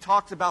 where he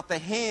talks about the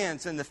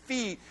hands and the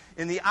feet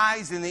and the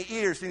eyes and the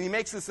ears. And he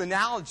makes this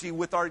analogy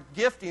with our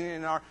gifting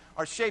and our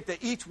shape,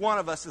 that each one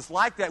of us is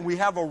like that, and we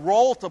have a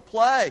role to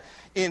play.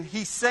 And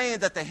he's saying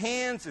that the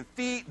hands and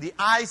feet, the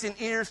eyes and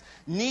ears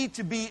need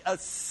to be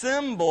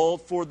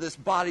assembled for this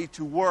body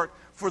to work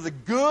for the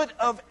good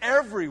of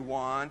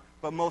everyone,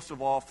 but most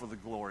of all for the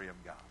glory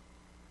of God.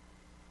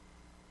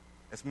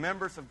 As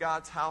members of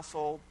God's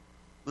household,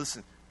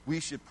 listen, we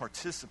should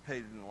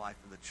participate in the life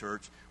of the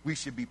church. We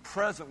should be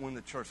present when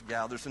the church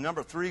gathers. And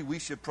number 3, we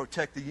should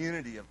protect the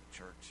unity of the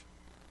church.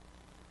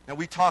 Now,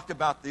 we talked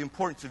about the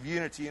importance of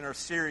unity in our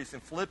series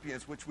in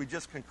Philippians, which we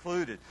just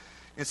concluded.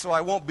 And so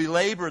I won't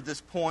belabor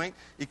this point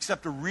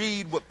except to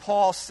read what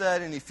Paul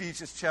said in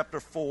Ephesians chapter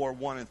 4,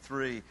 1 and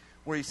 3,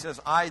 where he says,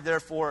 "I,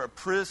 therefore, a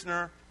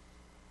prisoner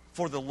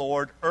for the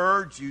Lord,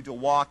 urge you to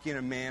walk in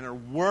a manner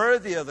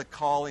worthy of the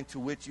calling to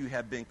which you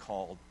have been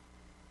called,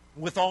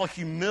 with all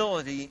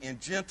humility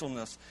and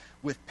gentleness,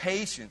 with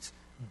patience,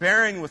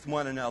 bearing with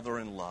one another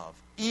in love,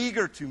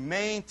 eager to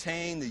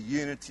maintain the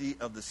unity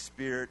of the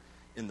Spirit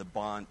in the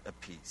bond of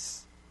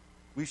peace."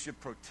 We should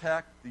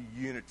protect the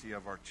unity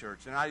of our church.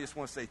 And I just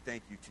want to say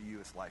thank you to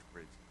you as Life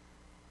Bridge.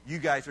 You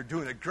guys are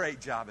doing a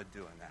great job at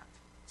doing that.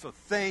 So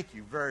thank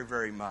you very,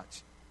 very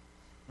much.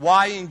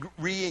 Why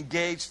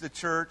re-engage the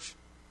church?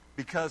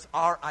 Because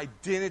our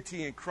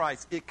identity in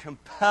Christ, it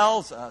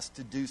compels us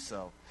to do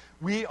so.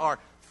 We are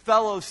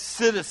fellow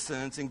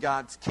citizens in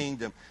God's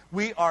kingdom.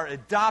 We are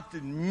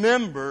adopted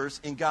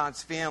members in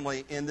God's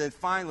family. And then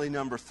finally,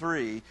 number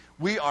 3,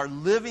 we are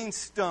living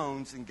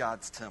stones in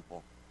God's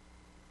temple.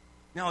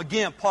 Now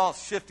again,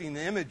 Paul's shifting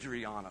the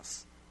imagery on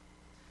us.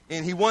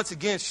 And he once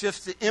again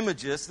shifts the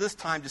images, this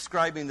time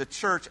describing the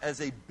church as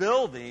a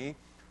building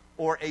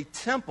or a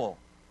temple.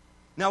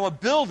 Now a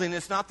building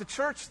is not the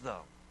church,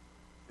 though.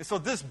 And so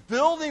this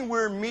building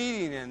we're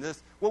meeting in,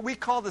 this what we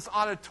call this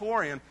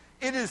auditorium,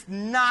 it is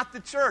not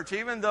the church,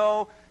 even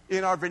though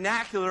in our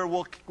vernacular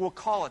we'll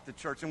call it the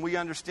church, and we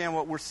understand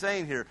what we're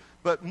saying here.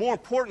 But more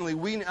importantly,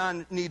 we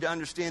need to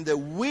understand that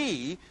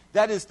we,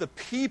 that is the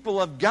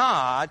people of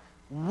God,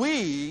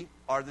 we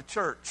are the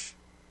church.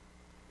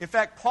 In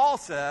fact, Paul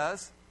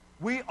says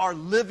we are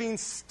living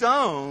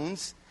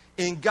stones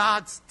in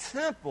God's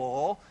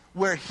temple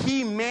where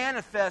he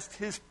manifests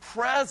his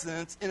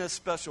presence in a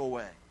special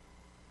way.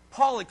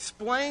 Paul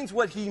explains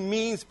what he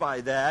means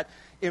by that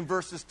in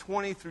verses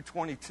 20 through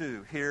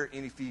 22 here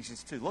in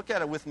Ephesians 2. Look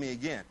at it with me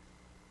again.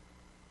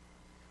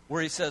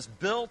 Where he says,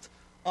 "Built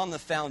on the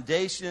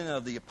foundation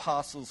of the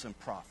apostles and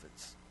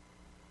prophets,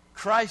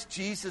 Christ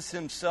Jesus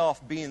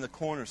himself being the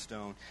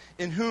cornerstone,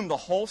 in whom the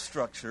whole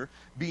structure,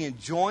 being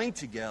joined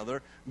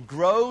together,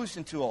 grows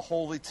into a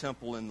holy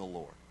temple in the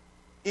Lord.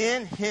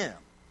 In him,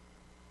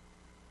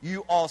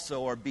 you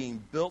also are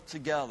being built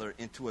together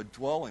into a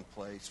dwelling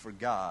place for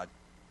God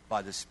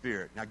by the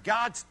Spirit." Now,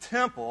 God's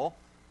temple,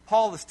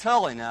 Paul is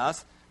telling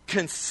us,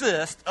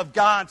 consists of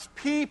God's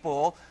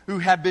people who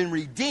have been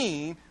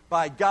redeemed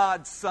by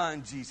God's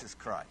Son, Jesus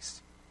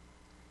Christ.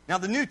 Now,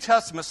 the New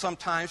Testament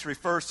sometimes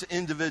refers to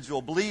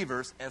individual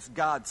believers as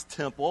God's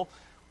temple,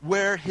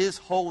 where his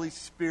Holy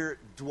Spirit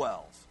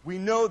dwells. We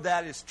know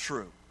that is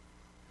true.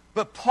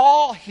 But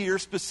Paul here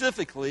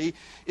specifically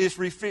is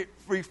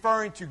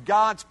referring to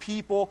God's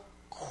people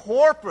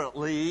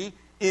corporately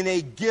in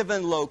a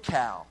given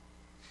locale.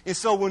 And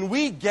so when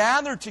we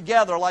gather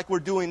together like we're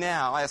doing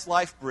now as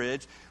Life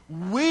Bridge,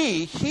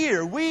 we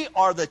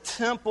are the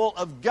temple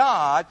of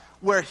God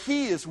where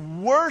he is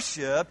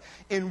worshiped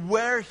and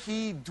where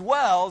he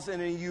dwells in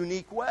a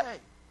unique way.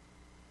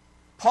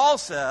 Paul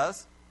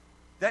says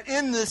that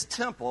in this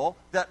temple,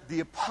 that the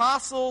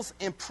apostles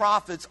and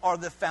prophets are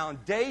the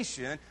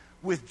foundation,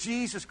 with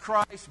Jesus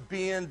Christ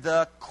being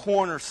the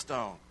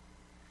cornerstone.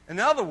 In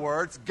other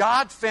words,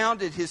 God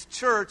founded his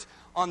church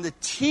on the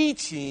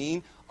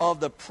teaching of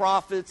the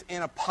prophets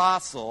and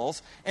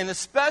apostles, and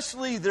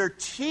especially their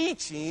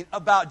teaching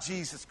about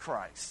Jesus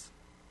Christ,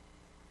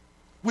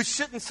 which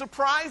shouldn't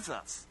surprise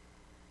us,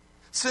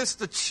 since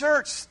the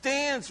church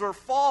stands or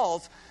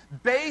falls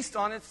based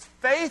on its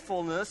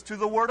faithfulness to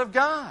the Word of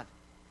God.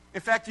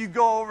 In fact, you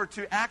go over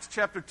to Acts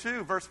chapter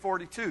 2, verse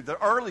 42,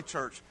 the early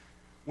church.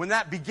 When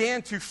that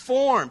began to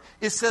form,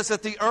 it says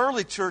that the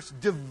early church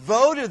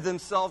devoted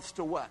themselves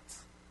to what?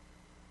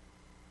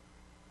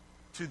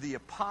 To the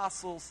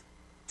apostles'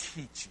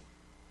 teaching.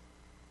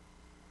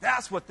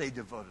 That's what they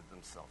devoted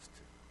themselves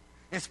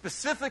to. And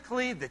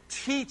specifically, the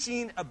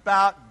teaching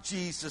about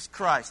Jesus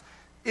Christ.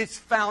 It's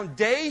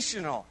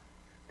foundational.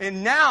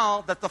 And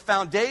now that the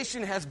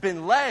foundation has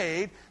been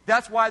laid,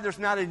 that's why there's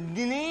not a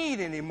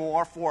need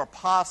anymore for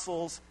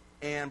apostles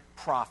and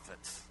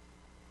prophets.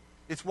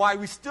 It's why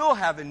we still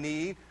have a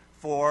need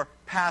for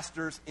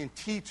pastors and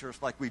teachers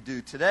like we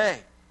do today.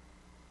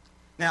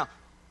 Now,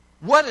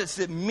 what does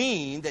it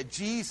mean that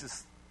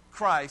Jesus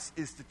Christ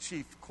is the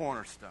chief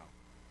cornerstone?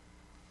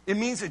 It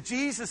means that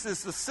Jesus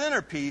is the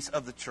centerpiece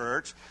of the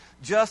church,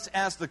 just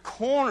as the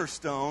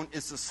cornerstone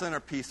is the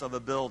centerpiece of a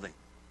building.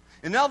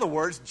 In other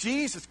words,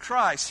 Jesus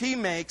Christ, He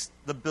makes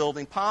the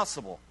building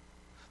possible.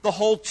 The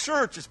whole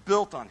church is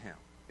built on Him,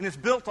 and it's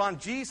built on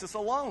Jesus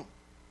alone.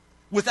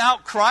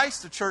 Without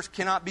Christ, the church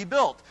cannot be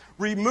built.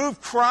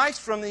 Remove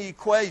Christ from the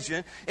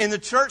equation, and the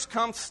church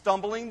comes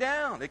stumbling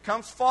down. It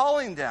comes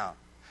falling down.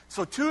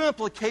 So 2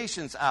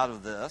 implications out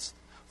of this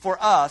for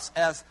us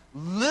as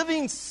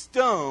living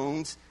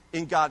stones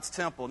in God's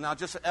temple. Now,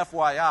 just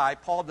FYI,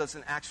 Paul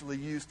doesn't actually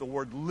use the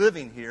word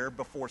living here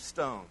before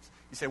stones.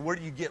 You say, where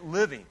do you get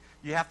living?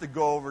 You have to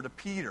go over to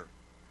Peter,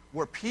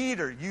 where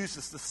Peter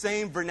uses the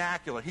same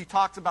vernacular. He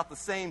talks about the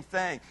same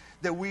thing,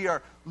 that we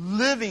are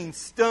living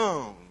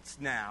stones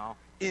now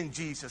in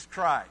Jesus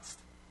Christ.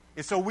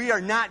 And so we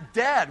are not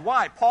dead.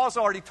 Why? Paul's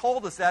already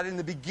told us that in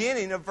the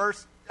beginning of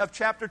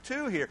chapter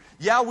 2 here.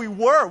 Yeah, we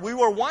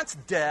were once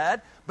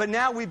dead, but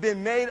now we've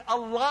been made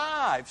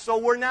alive. So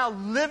we're now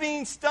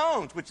living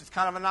stones, which is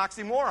kind of an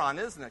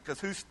oxymoron, isn't it? Because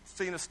who's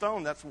seen a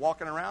stone that's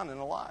walking around and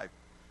alive?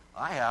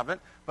 I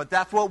haven't. But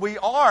that's what we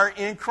are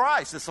in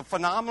Christ. It's a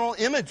phenomenal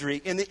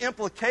imagery. And the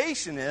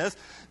implication is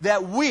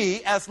that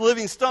we, as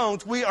living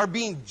stones, we are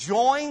being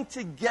joined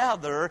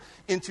together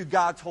into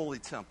God's holy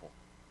temple.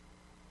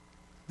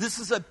 This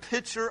is a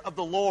picture of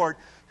the Lord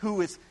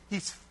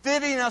He's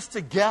fitting us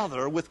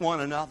together with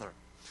one another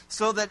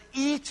so that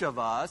each of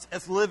us,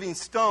 as living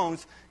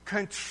stones,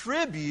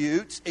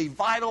 contributes a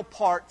vital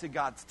part to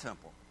God's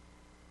temple.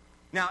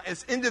 Now,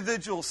 as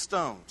individual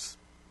stones,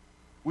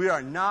 we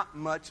are not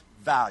much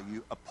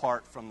value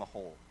apart from the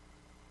whole.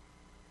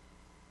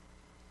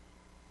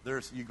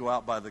 You go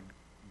out by the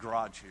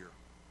garage here,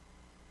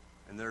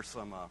 and there's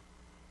some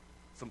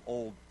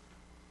old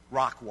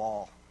rock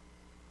wall,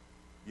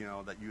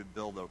 that you would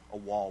build a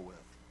wall with.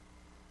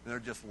 And they're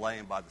just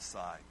laying by the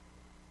side.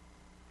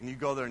 And you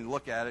go there and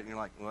look at it, and you're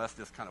like, well, that's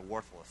just kind of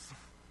worthless.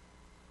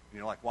 And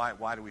you're like,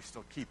 why do we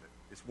still keep it?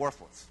 It's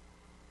worthless.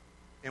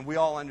 And we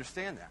all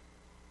understand that.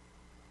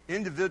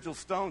 Individual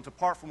stones,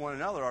 apart from one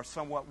another, are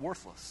somewhat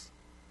worthless.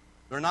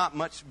 They're not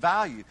much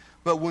value.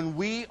 But when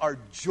we are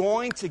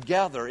joined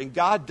together, and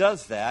God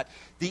does that,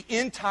 the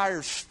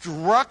entire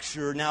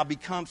structure now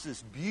becomes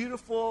this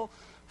beautiful,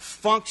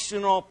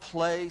 functional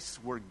place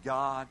where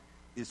God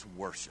is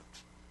worshipped.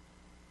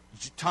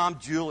 Tom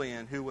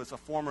Julian, who was a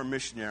former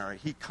missionary,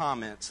 he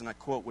comments, and I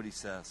quote what he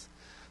says: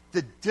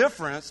 "The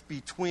difference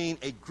between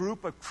a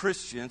group of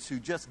Christians who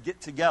just get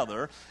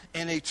together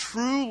and a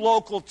true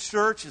local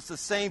church is the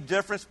same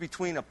difference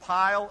between a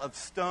pile of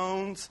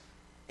stones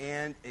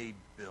and a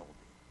building."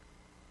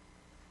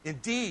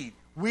 Indeed,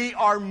 we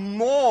are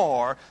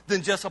more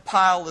than just a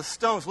pile of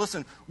stones.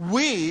 Listen,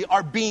 we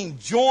are being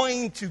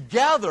joined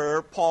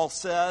together, Paul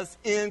says,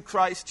 in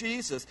Christ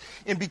Jesus.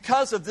 And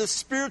because of this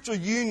spiritual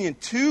union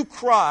to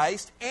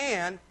Christ,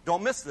 and,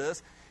 don't miss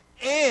this,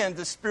 and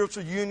the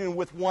spiritual union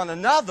with one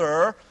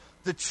another,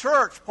 the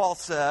church, Paul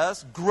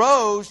says,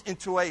 grows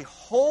into a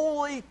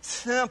holy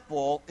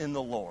temple in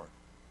the Lord.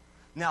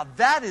 Now,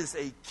 that is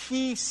a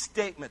key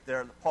statement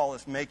there that Paul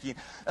is making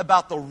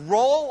about the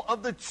role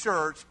of the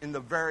church in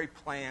the very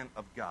plan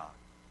of God.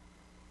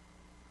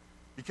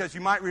 Because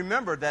you might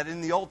remember that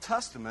in the Old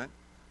Testament,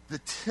 the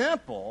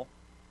temple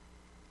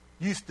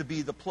used to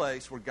be the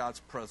place where God's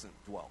presence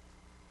dwelt.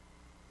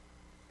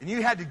 And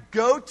you had to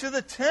go to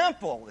the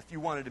temple if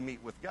you wanted to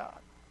meet with God.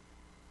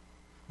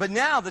 But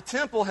now the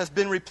temple has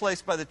been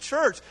replaced by the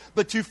church.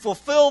 But to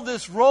fulfill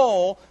this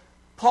role,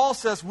 Paul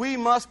says we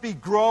must be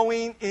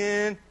growing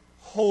in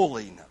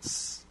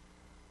holiness.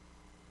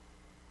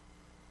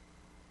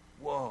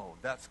 Whoa,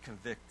 that's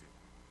convicting.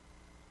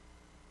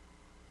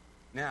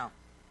 Now,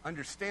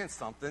 understand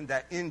something,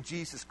 that in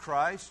Jesus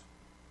Christ,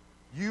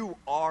 you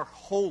are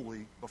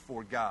holy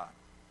before God.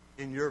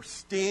 In your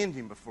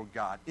standing before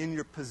God, in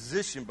your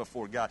position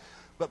before God.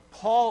 But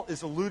Paul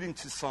is alluding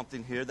to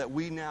something here, that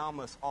we now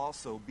must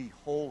also be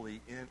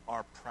holy in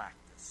our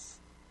practice,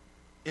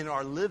 in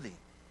our living.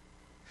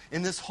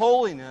 And this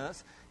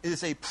holiness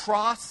is a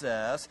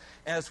process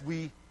as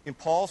we in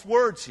Paul's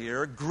words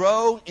here,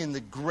 grow in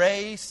the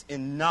grace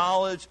and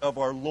knowledge of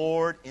our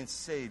Lord and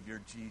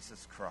Savior,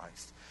 Jesus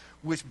Christ.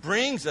 Which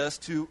brings us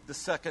to the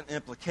second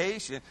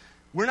implication.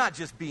 We're not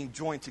just being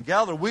joined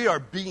together, we are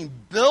being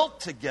built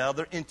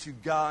together into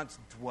God's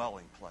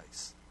dwelling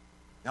place.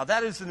 Now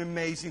that is an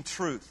amazing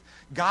truth.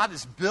 God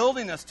is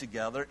building us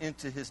together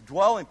into His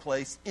dwelling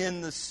place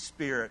in the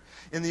Spirit.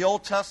 In the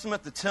Old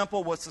Testament, the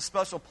temple was a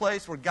special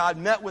place where God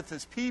met with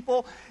His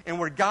people and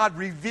where God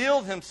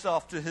revealed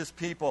Himself to His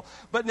people.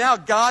 But now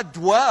God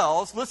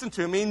dwells, listen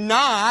to me,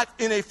 not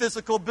in a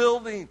physical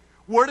building.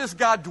 Where does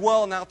God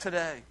dwell now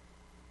today?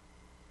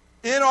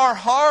 In our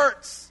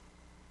hearts.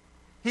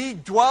 He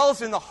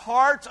dwells in the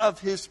hearts of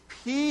His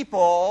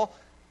people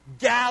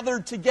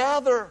gathered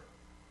together.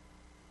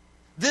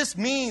 This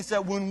means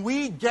that when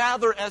we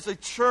gather as a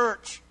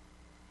church,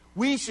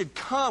 we should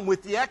come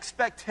with the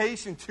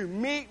expectation to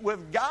meet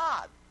with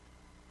God.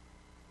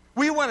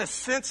 We want to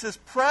sense His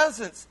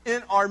presence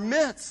in our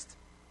midst.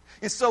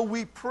 And so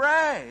we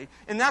pray,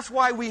 and that's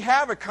why we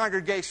have a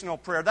congregational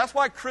prayer. That's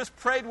why Chris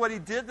prayed what he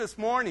did this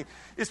morning.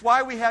 It's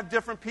why we have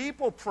different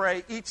people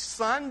pray each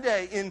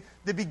Sunday in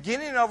the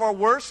beginning of our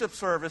worship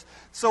service.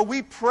 So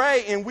we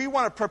pray, and we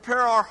want to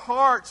prepare our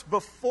hearts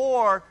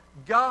before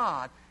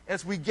God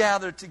as we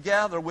gather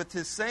together with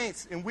His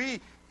saints. And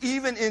we,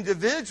 even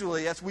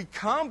individually, as we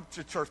come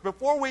to church,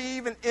 before we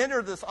even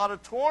enter this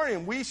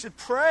auditorium, we should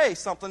pray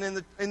something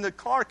in the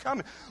car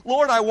coming.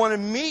 Lord, I want to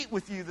meet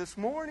with You this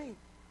morning.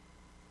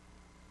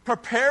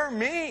 Prepare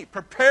me,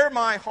 prepare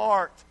my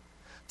heart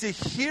to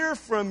hear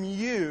from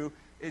You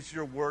as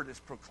Your word is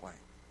proclaimed.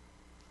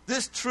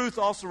 This truth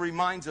also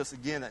reminds us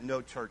again that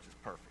no church is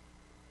perfect.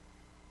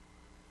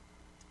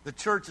 The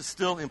church is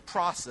still in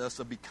process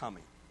of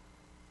becoming.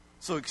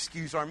 So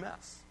excuse our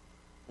mess.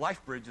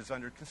 LifeBridge is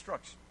under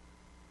construction.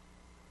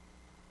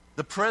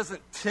 The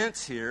present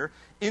tense here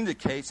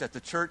indicates that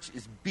the church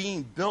is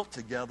being built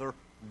together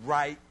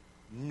right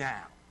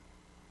now.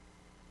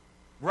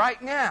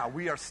 Right now,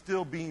 we are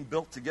still being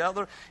built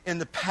together.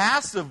 And the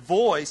passive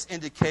voice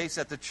indicates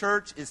that the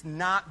church is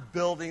not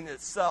building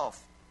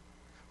itself.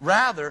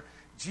 Rather,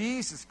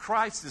 Jesus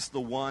Christ is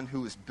the one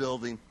who is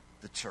building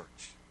the church.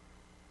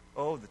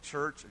 Oh, the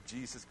church of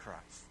Jesus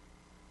Christ.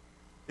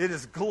 It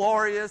is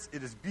glorious.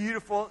 It is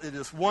beautiful. It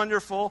is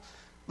wonderful.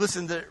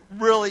 Listen, there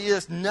really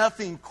is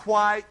nothing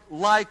quite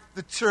like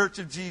the church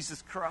of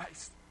Jesus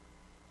Christ.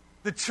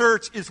 The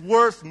church is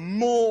worth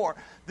more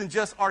than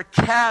just our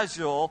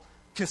casual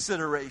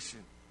consideration.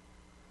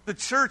 The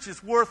church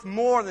is worth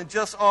more than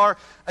just our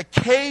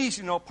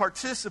occasional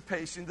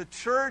participation. The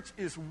church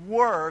is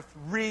worth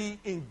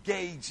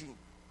re-engaging.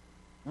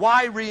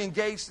 Why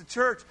re-engage the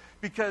church?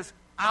 Because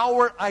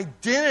our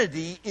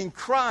identity in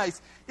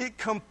Christ, it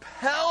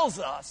compels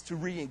us to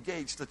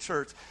re-engage the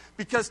church.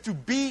 Because to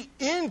be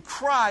in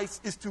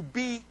Christ is to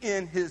be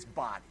in His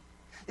body.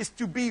 Is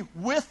to be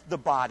with the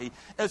body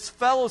as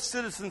fellow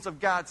citizens of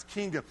God's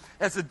kingdom,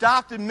 as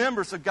adopted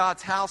members of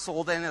God's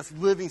household, and as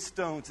living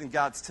stones in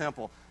God's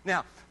temple.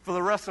 Now, for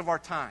the rest of our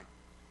time,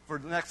 for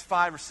the next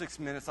 5 or 6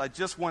 minutes, I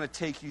just want to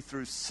take you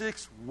through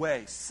 6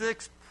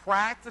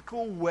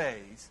 practical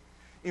ways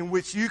in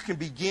which you can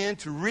begin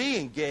to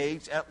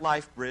re-engage at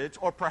LifeBridge,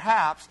 or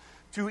perhaps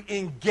to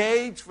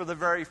engage for the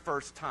very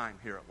first time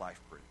here at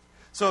LifeBridge.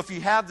 So if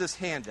you have this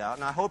handout,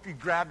 and I hope you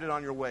grabbed it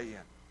on your way in,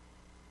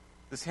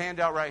 this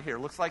handout right here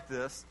looks like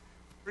this.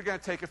 We're going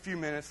to take a few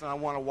minutes, and I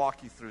want to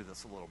walk you through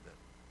this a little bit.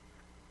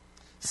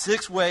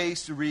 6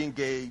 ways to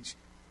re-engage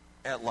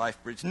at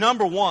LifeBridge.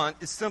 Number 1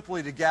 is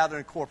simply to gather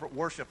in corporate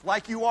worship,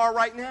 like you are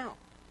right now.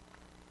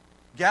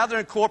 Gather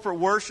in corporate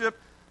worship,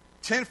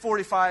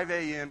 10:45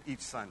 a.m.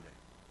 each Sunday.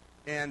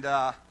 And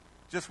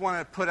just want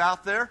to put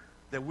out there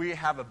that we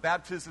have a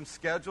baptism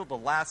scheduled the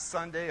last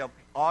Sunday of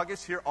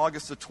August here,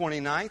 August the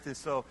 29th. And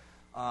so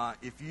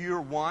if you're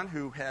one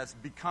who has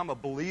become a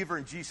believer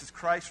in Jesus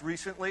Christ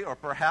recently, or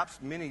perhaps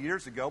many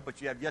years ago,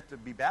 but you have yet to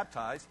be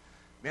baptized,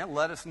 man,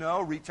 let us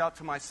know. Reach out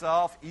to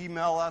myself,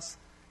 email us,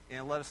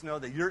 and let us know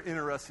that you're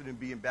interested in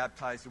being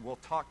baptized, and we'll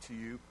talk to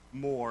you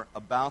more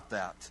about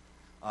that.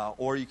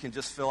 Or you can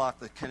just fill out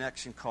the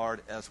connection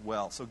card as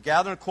well. So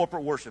gather in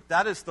corporate worship.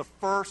 That is the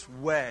first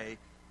way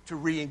to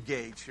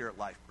re-engage here at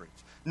LifeBridge.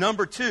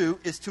 Number 2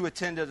 is to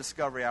attend a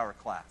Discovery Hour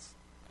class.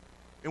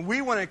 And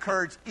we want to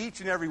encourage each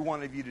and every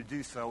one of you to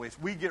do so as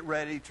we get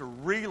ready to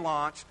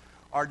relaunch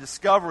our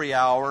Discovery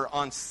Hour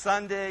on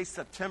Sunday,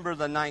 September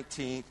the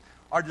 19th.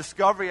 Our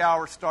Discovery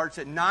Hour starts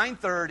at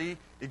 9:30.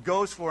 It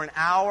goes for an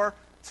hour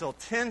till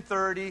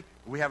 10:30.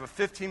 We have a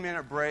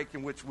 15-minute break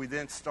in which we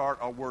then start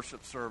our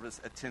worship service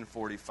at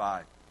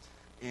 10:45.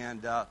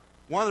 And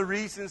one of the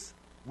reasons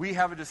we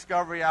have a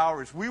Discovery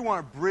Hour is we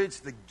want to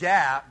bridge the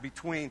gap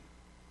between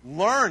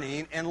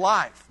learning and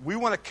life. We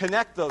want to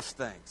connect those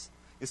things.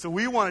 And so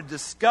we want to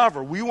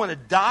discover, we want to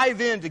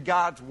dive into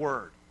God's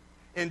Word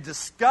and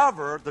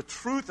discover the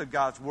truth of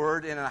God's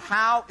Word and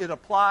how it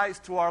applies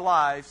to our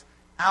lives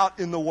out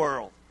in the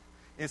world.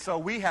 And so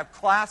we have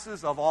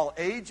classes of all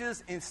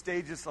ages and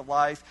stages of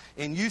life,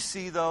 and you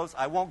see those.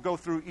 I won't go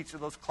through each of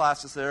those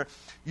classes there.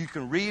 You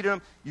can read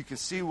them. You can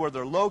see where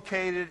they're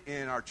located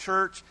in our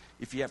church.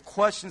 If you have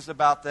questions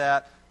about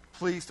that,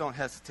 please don't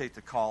hesitate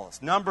to call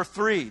us. Number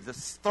 3, the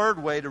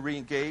third way to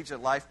re-engage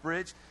at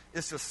LifeBridge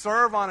is to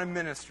serve on a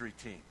ministry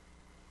team.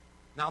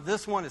 Now,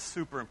 this one is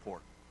super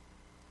important.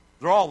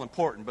 They're all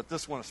important, but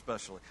this one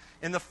especially.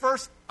 And the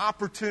first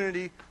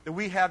opportunity that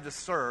we have to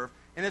serve,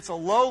 and it's a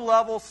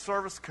low-level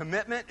service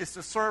commitment, is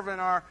to serve in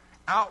our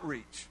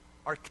outreach,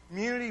 our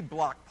community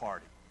block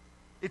party.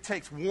 It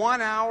takes 1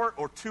 hour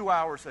or 2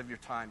 hours of your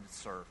time to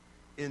serve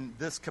in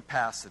this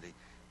capacity.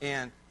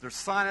 And there's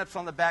sign-ups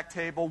on the back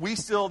table. We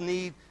still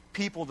need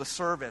people to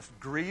serve as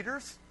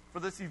greeters for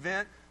this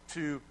event,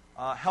 to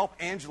help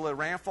Angela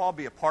Ranfall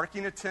be a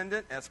parking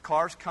attendant as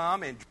cars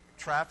come and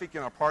traffic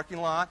in our parking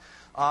lot.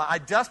 I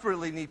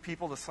desperately need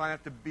people to sign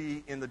up to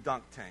be in the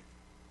dunk tank.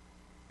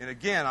 And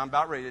again, I'm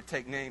about ready to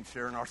take names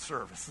here in our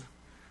service.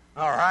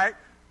 All right?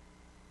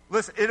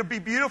 Listen, it'll be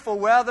beautiful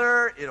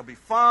weather. It'll be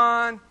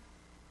fun.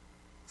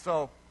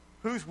 So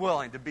who's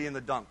willing to be in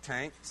the dunk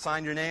tank?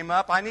 Sign your name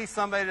up. I need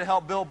somebody to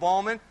help Bill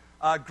Bowman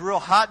grill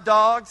hot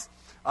dogs.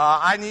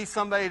 I need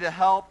somebody to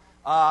help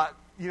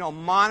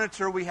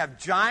monitor. We have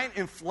giant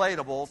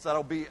inflatables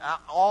that'll be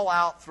all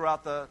out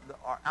throughout the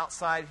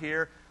outside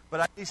here.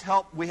 But I need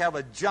help. We have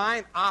a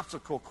giant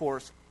obstacle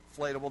course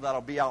inflatable that'll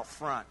be out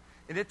front.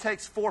 And it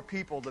takes 4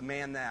 people to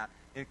man that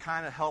and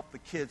kind of help the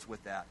kids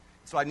with that.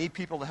 So I need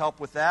people to help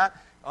with that.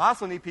 I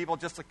also need people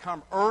just to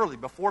come early,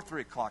 before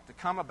 3 o'clock, to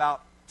come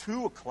about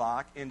 2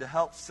 o'clock and to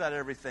help set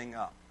everything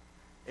up.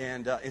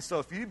 And so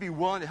if you'd be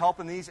willing to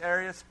help in these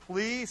areas,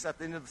 please, at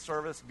the end of the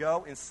service,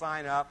 go and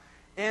sign up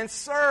and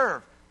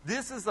serve.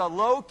 This is a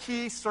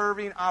low-key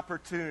serving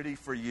opportunity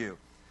for you.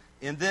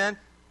 And then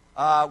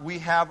we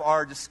have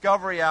our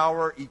Discovery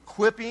Hour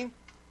equipping.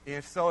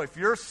 And so if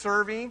you're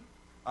serving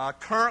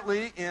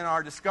currently in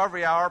our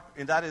Discovery Hour,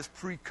 and that is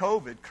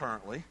pre-COVID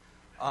currently,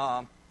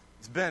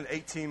 it's been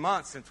 18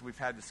 months since we've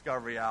had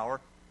Discovery Hour.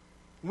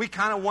 We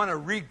kind of want to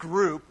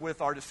regroup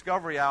with our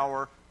Discovery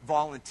Hour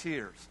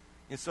volunteers.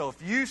 And so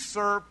if you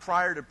served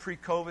prior to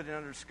pre-COVID and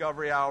under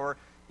Discovery Hour,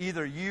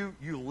 either you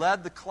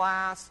led the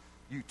class,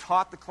 you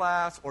taught the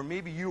class, or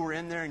maybe you were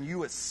in there and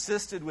you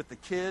assisted with the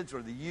kids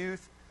or the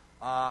youth,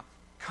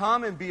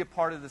 come and be a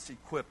part of this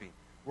equipping.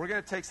 We're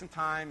going to take some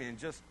time and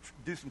just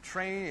do some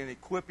training and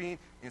equipping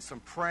and some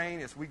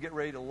praying as we get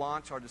ready to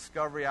launch our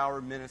Discovery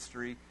Hour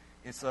ministry.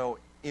 And so,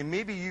 and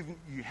maybe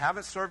you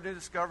haven't served in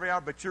Discovery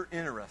Hour, but you're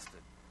interested,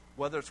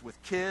 whether it's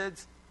with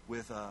kids,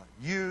 with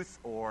youth,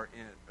 or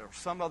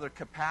some other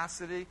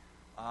capacity.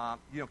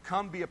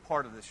 Come be a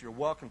part of this. You're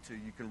welcome to.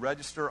 You can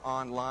register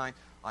online.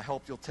 I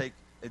hope you'll take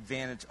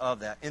advantage of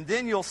that. And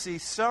then you'll see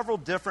several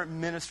different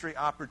ministry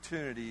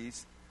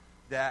opportunities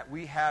that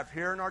we have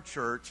here in our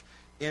church.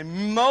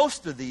 And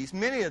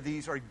many of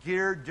these are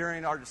geared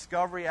during our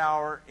Discovery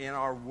Hour and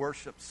our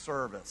worship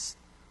service.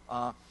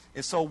 And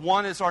so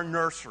one is our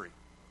nursery.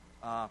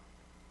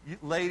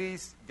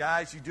 Ladies,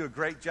 guys, you do a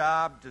great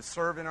job to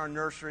serve in our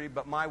nursery.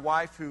 But my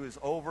wife, who is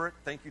over it,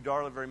 thank you,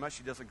 Darla, very much.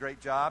 She does a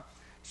great job.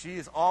 She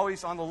is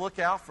always on the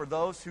lookout for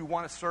those who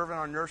want to serve in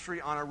our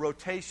nursery on a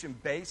rotation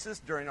basis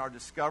during our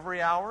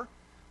Discovery Hour.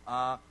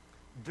 On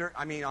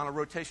a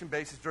rotation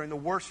basis during the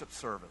worship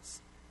service.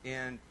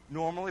 And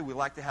normally we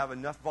like to have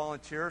enough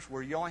volunteers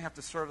where you only have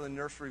to serve in the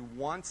nursery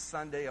one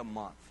Sunday a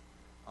month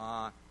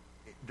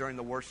during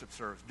the worship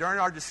service. During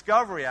our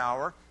Discovery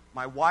Hour,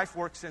 my wife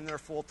works in there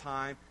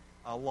full-time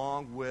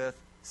along with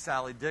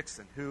Sally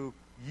Dixon, who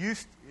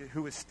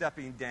is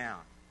stepping down.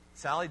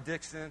 Sally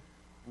Dixon,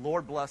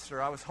 Lord bless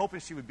her. I was hoping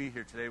she would be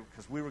here today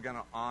because we were going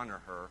to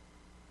honor her.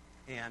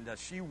 And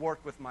she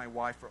worked with my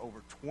wife for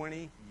over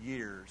 20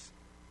 years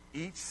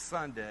each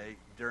Sunday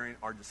during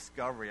our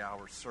Discovery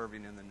Hour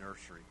serving in the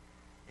nursery.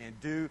 And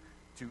due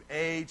to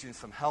age and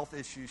some health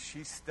issues,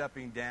 she's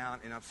stepping down.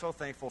 And I'm so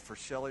thankful for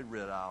Shelley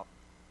Ridout.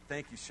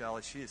 Thank you,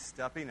 Shelley. She is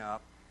stepping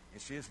up, and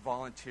she has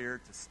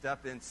volunteered to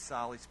step in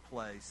Sally's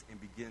place and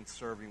begin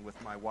serving with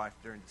my wife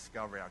during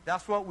Discovery Hour.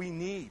 That's what we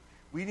need.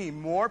 We need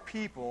more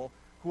people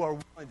who are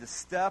willing to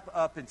step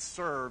up and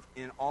serve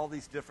in all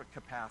these different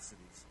capacities.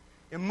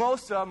 And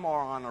most of them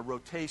are on a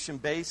rotation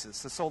basis.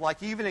 So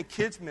like even in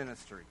kids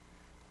ministry,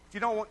 if you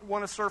don't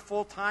want to serve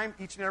full-time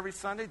each and every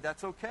Sunday,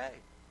 that's okay.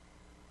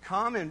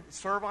 Come and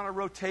serve on a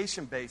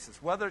rotation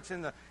basis, whether it's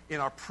in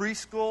our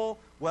preschool,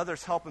 whether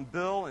it's helping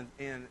Bill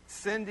and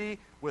Cindy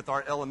with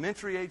our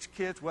elementary age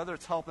kids, whether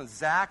it's helping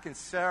Zach and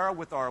Sarah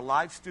with our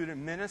live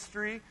student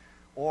ministry,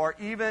 or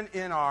even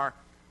in our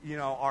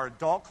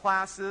adult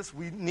classes.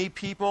 We need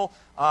people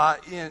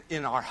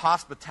in our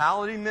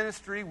hospitality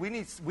ministry. We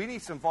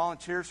need some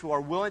volunteers who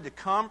are willing to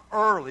come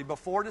early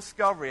before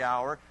Discovery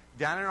Hour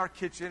down in our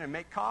kitchen and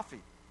make coffee.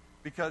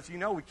 Because,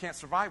 we can't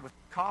survive with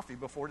coffee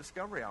before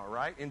Discovery Hour,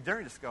 right? And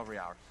during Discovery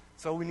Hour.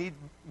 So we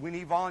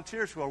need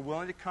volunteers who are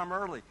willing to come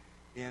early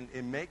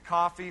and make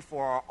coffee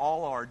for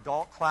all our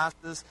adult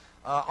classes.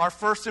 Our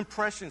First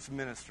Impressions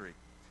ministry.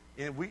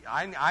 And we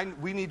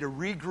need to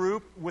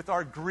regroup with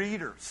our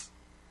greeters.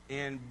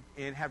 and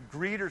have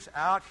greeters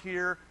out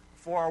here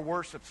for our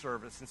worship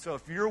service. And so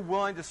if you're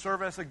willing to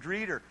serve as a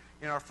greeter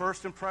in our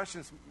First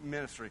Impressions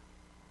ministry,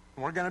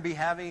 we're going to be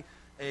having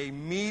a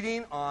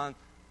meeting on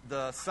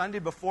the Sunday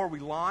before we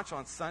launch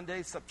on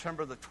Sunday,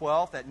 September the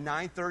 12th at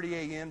 9:30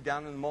 a.m.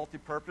 down in the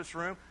multipurpose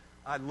room.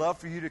 I'd love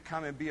for you to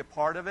come and be a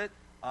part of it.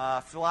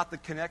 Fill out the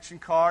connection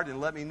card and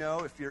let me know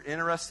if you're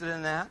interested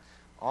in that.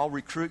 I'll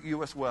recruit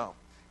you as well.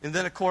 And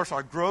then, of course,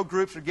 our grow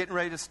groups are getting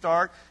ready to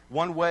start.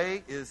 One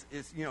way is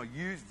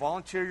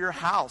volunteer your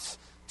house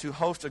to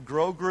host a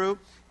grow group.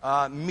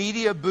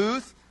 Media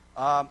booth.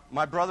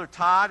 My brother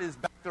Todd is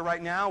back there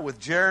right now with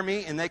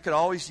Jeremy, and they could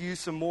always use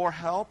some more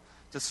help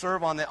to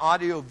serve on the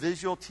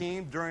audio-visual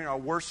team during our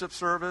worship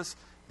service.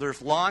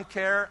 There's lawn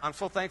care. I'm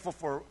so thankful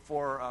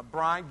for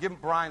Brian.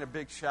 Give Brian a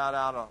big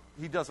shout-out.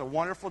 He does a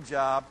wonderful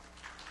job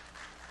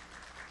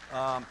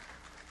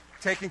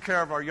taking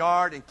care of our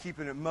yard and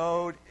keeping it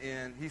mowed,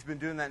 and he's been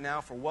doing that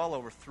now for well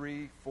over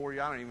 3-4 years.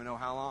 I don't even know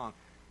how long.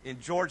 And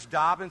George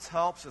Dobbins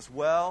helps as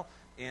well,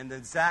 and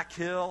then Zach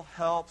Hill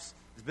has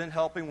been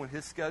helping when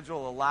his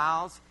schedule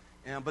allows.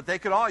 But they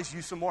could always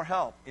use some more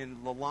help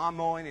in the lawn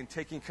mowing and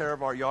taking care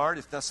of our yard.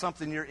 If that's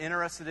something you're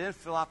interested in,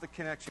 fill out the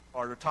connection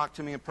card or talk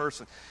to me in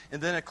person. And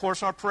then, of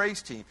course, our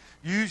praise team.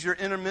 Use your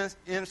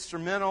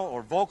instrumental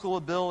or vocal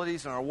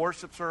abilities in our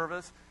worship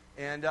service.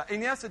 And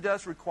yes, it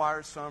does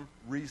require some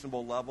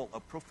reasonable level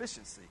of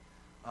proficiency.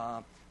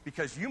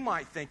 Because you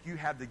might think you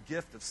have the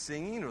gift of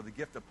singing or the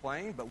gift of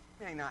playing, but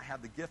we may not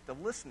have the gift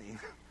of listening.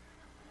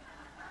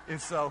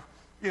 And so,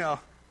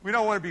 we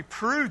don't want to be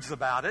prudes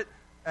about it.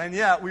 And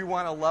yet, we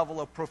want a level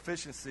of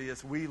proficiency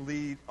as we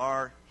lead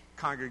our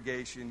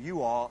congregation,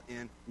 you all,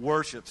 in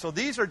worship. So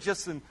these are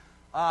just some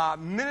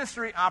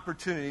ministry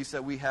opportunities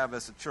that we have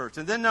as a church.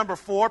 And then number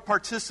 4,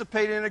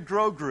 participate in a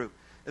grow group.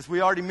 As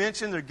we already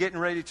mentioned, they're getting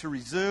ready to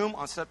resume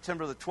on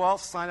September the 12th.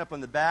 Sign up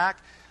on the back.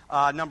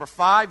 Number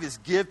 5 is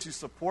give to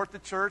support the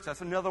church.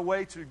 That's another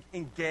way to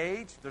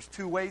engage. There's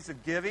 2 ways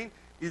of giving,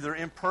 either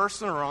in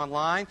person or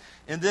online.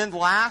 And then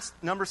last,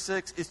 number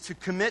 6, is to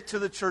commit to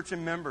the church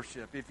in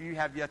membership, if you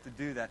have yet to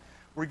do that.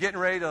 We're getting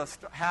ready to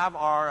have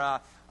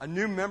a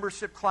new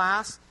membership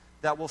class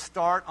that will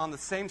start on the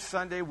same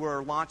Sunday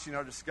we're launching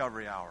our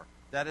Discovery Hour.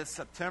 That is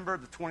September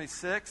the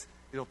 26th.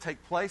 It'll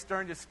take place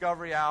during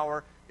Discovery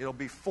Hour. It'll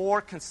be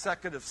 4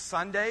 consecutive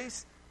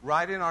Sundays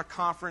right in our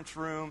conference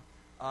room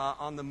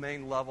on the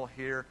main level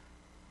here.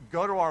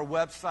 Go to our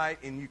website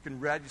and you can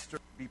register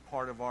to be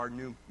part of our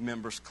new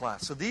members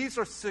class. So these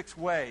are 6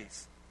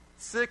 ways,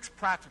 6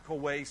 practical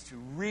ways to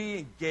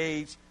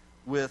re-engage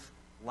with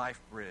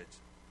LifeBridge.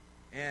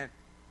 And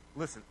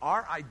listen,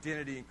 our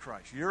identity in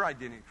Christ, your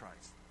identity in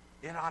Christ,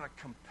 it ought to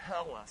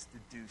compel us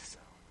to do so.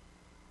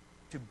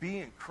 To be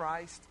in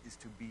Christ is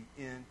to be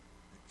in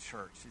the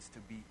church, is to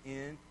be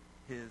in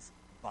his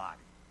body.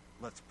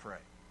 Let's pray.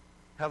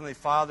 Heavenly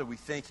Father, we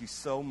thank you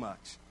so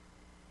much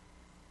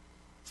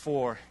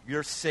for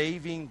your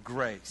saving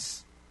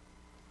grace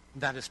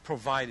that is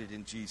provided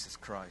in Jesus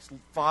Christ.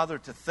 Father,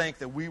 to think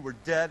that we were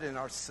dead in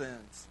our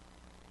sins.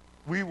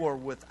 We were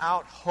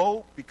without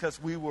hope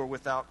because we were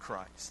without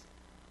Christ.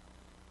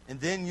 And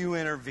then you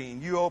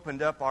intervened. You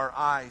opened up our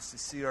eyes to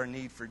see our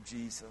need for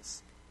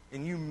Jesus.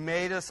 And you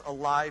made us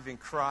alive in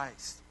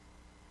Christ.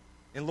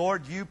 And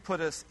Lord, you put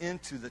us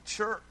into the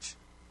church.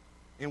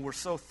 And we're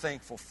so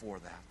thankful for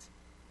that.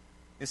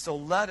 And so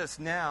let us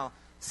now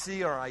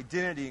see our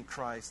identity in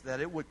Christ, that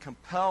it would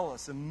compel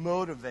us and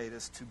motivate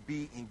us to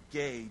be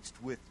engaged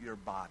with your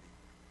body.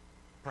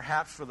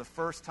 Perhaps for the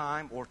first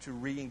time, or to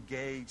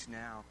re-engage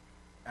now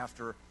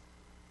after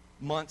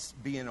months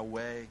being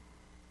away,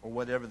 or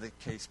whatever the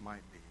case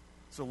might be.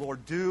 So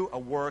Lord, do a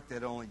work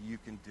that only you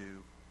can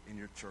do in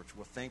your church.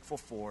 We're thankful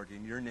for it.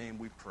 In your name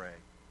we pray.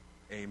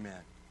 Amen.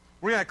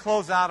 We're going to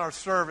close out our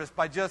service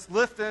by just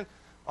lifting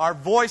our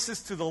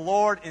voices to the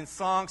Lord in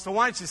song. So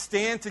why don't you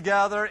stand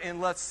together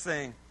and let's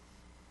sing.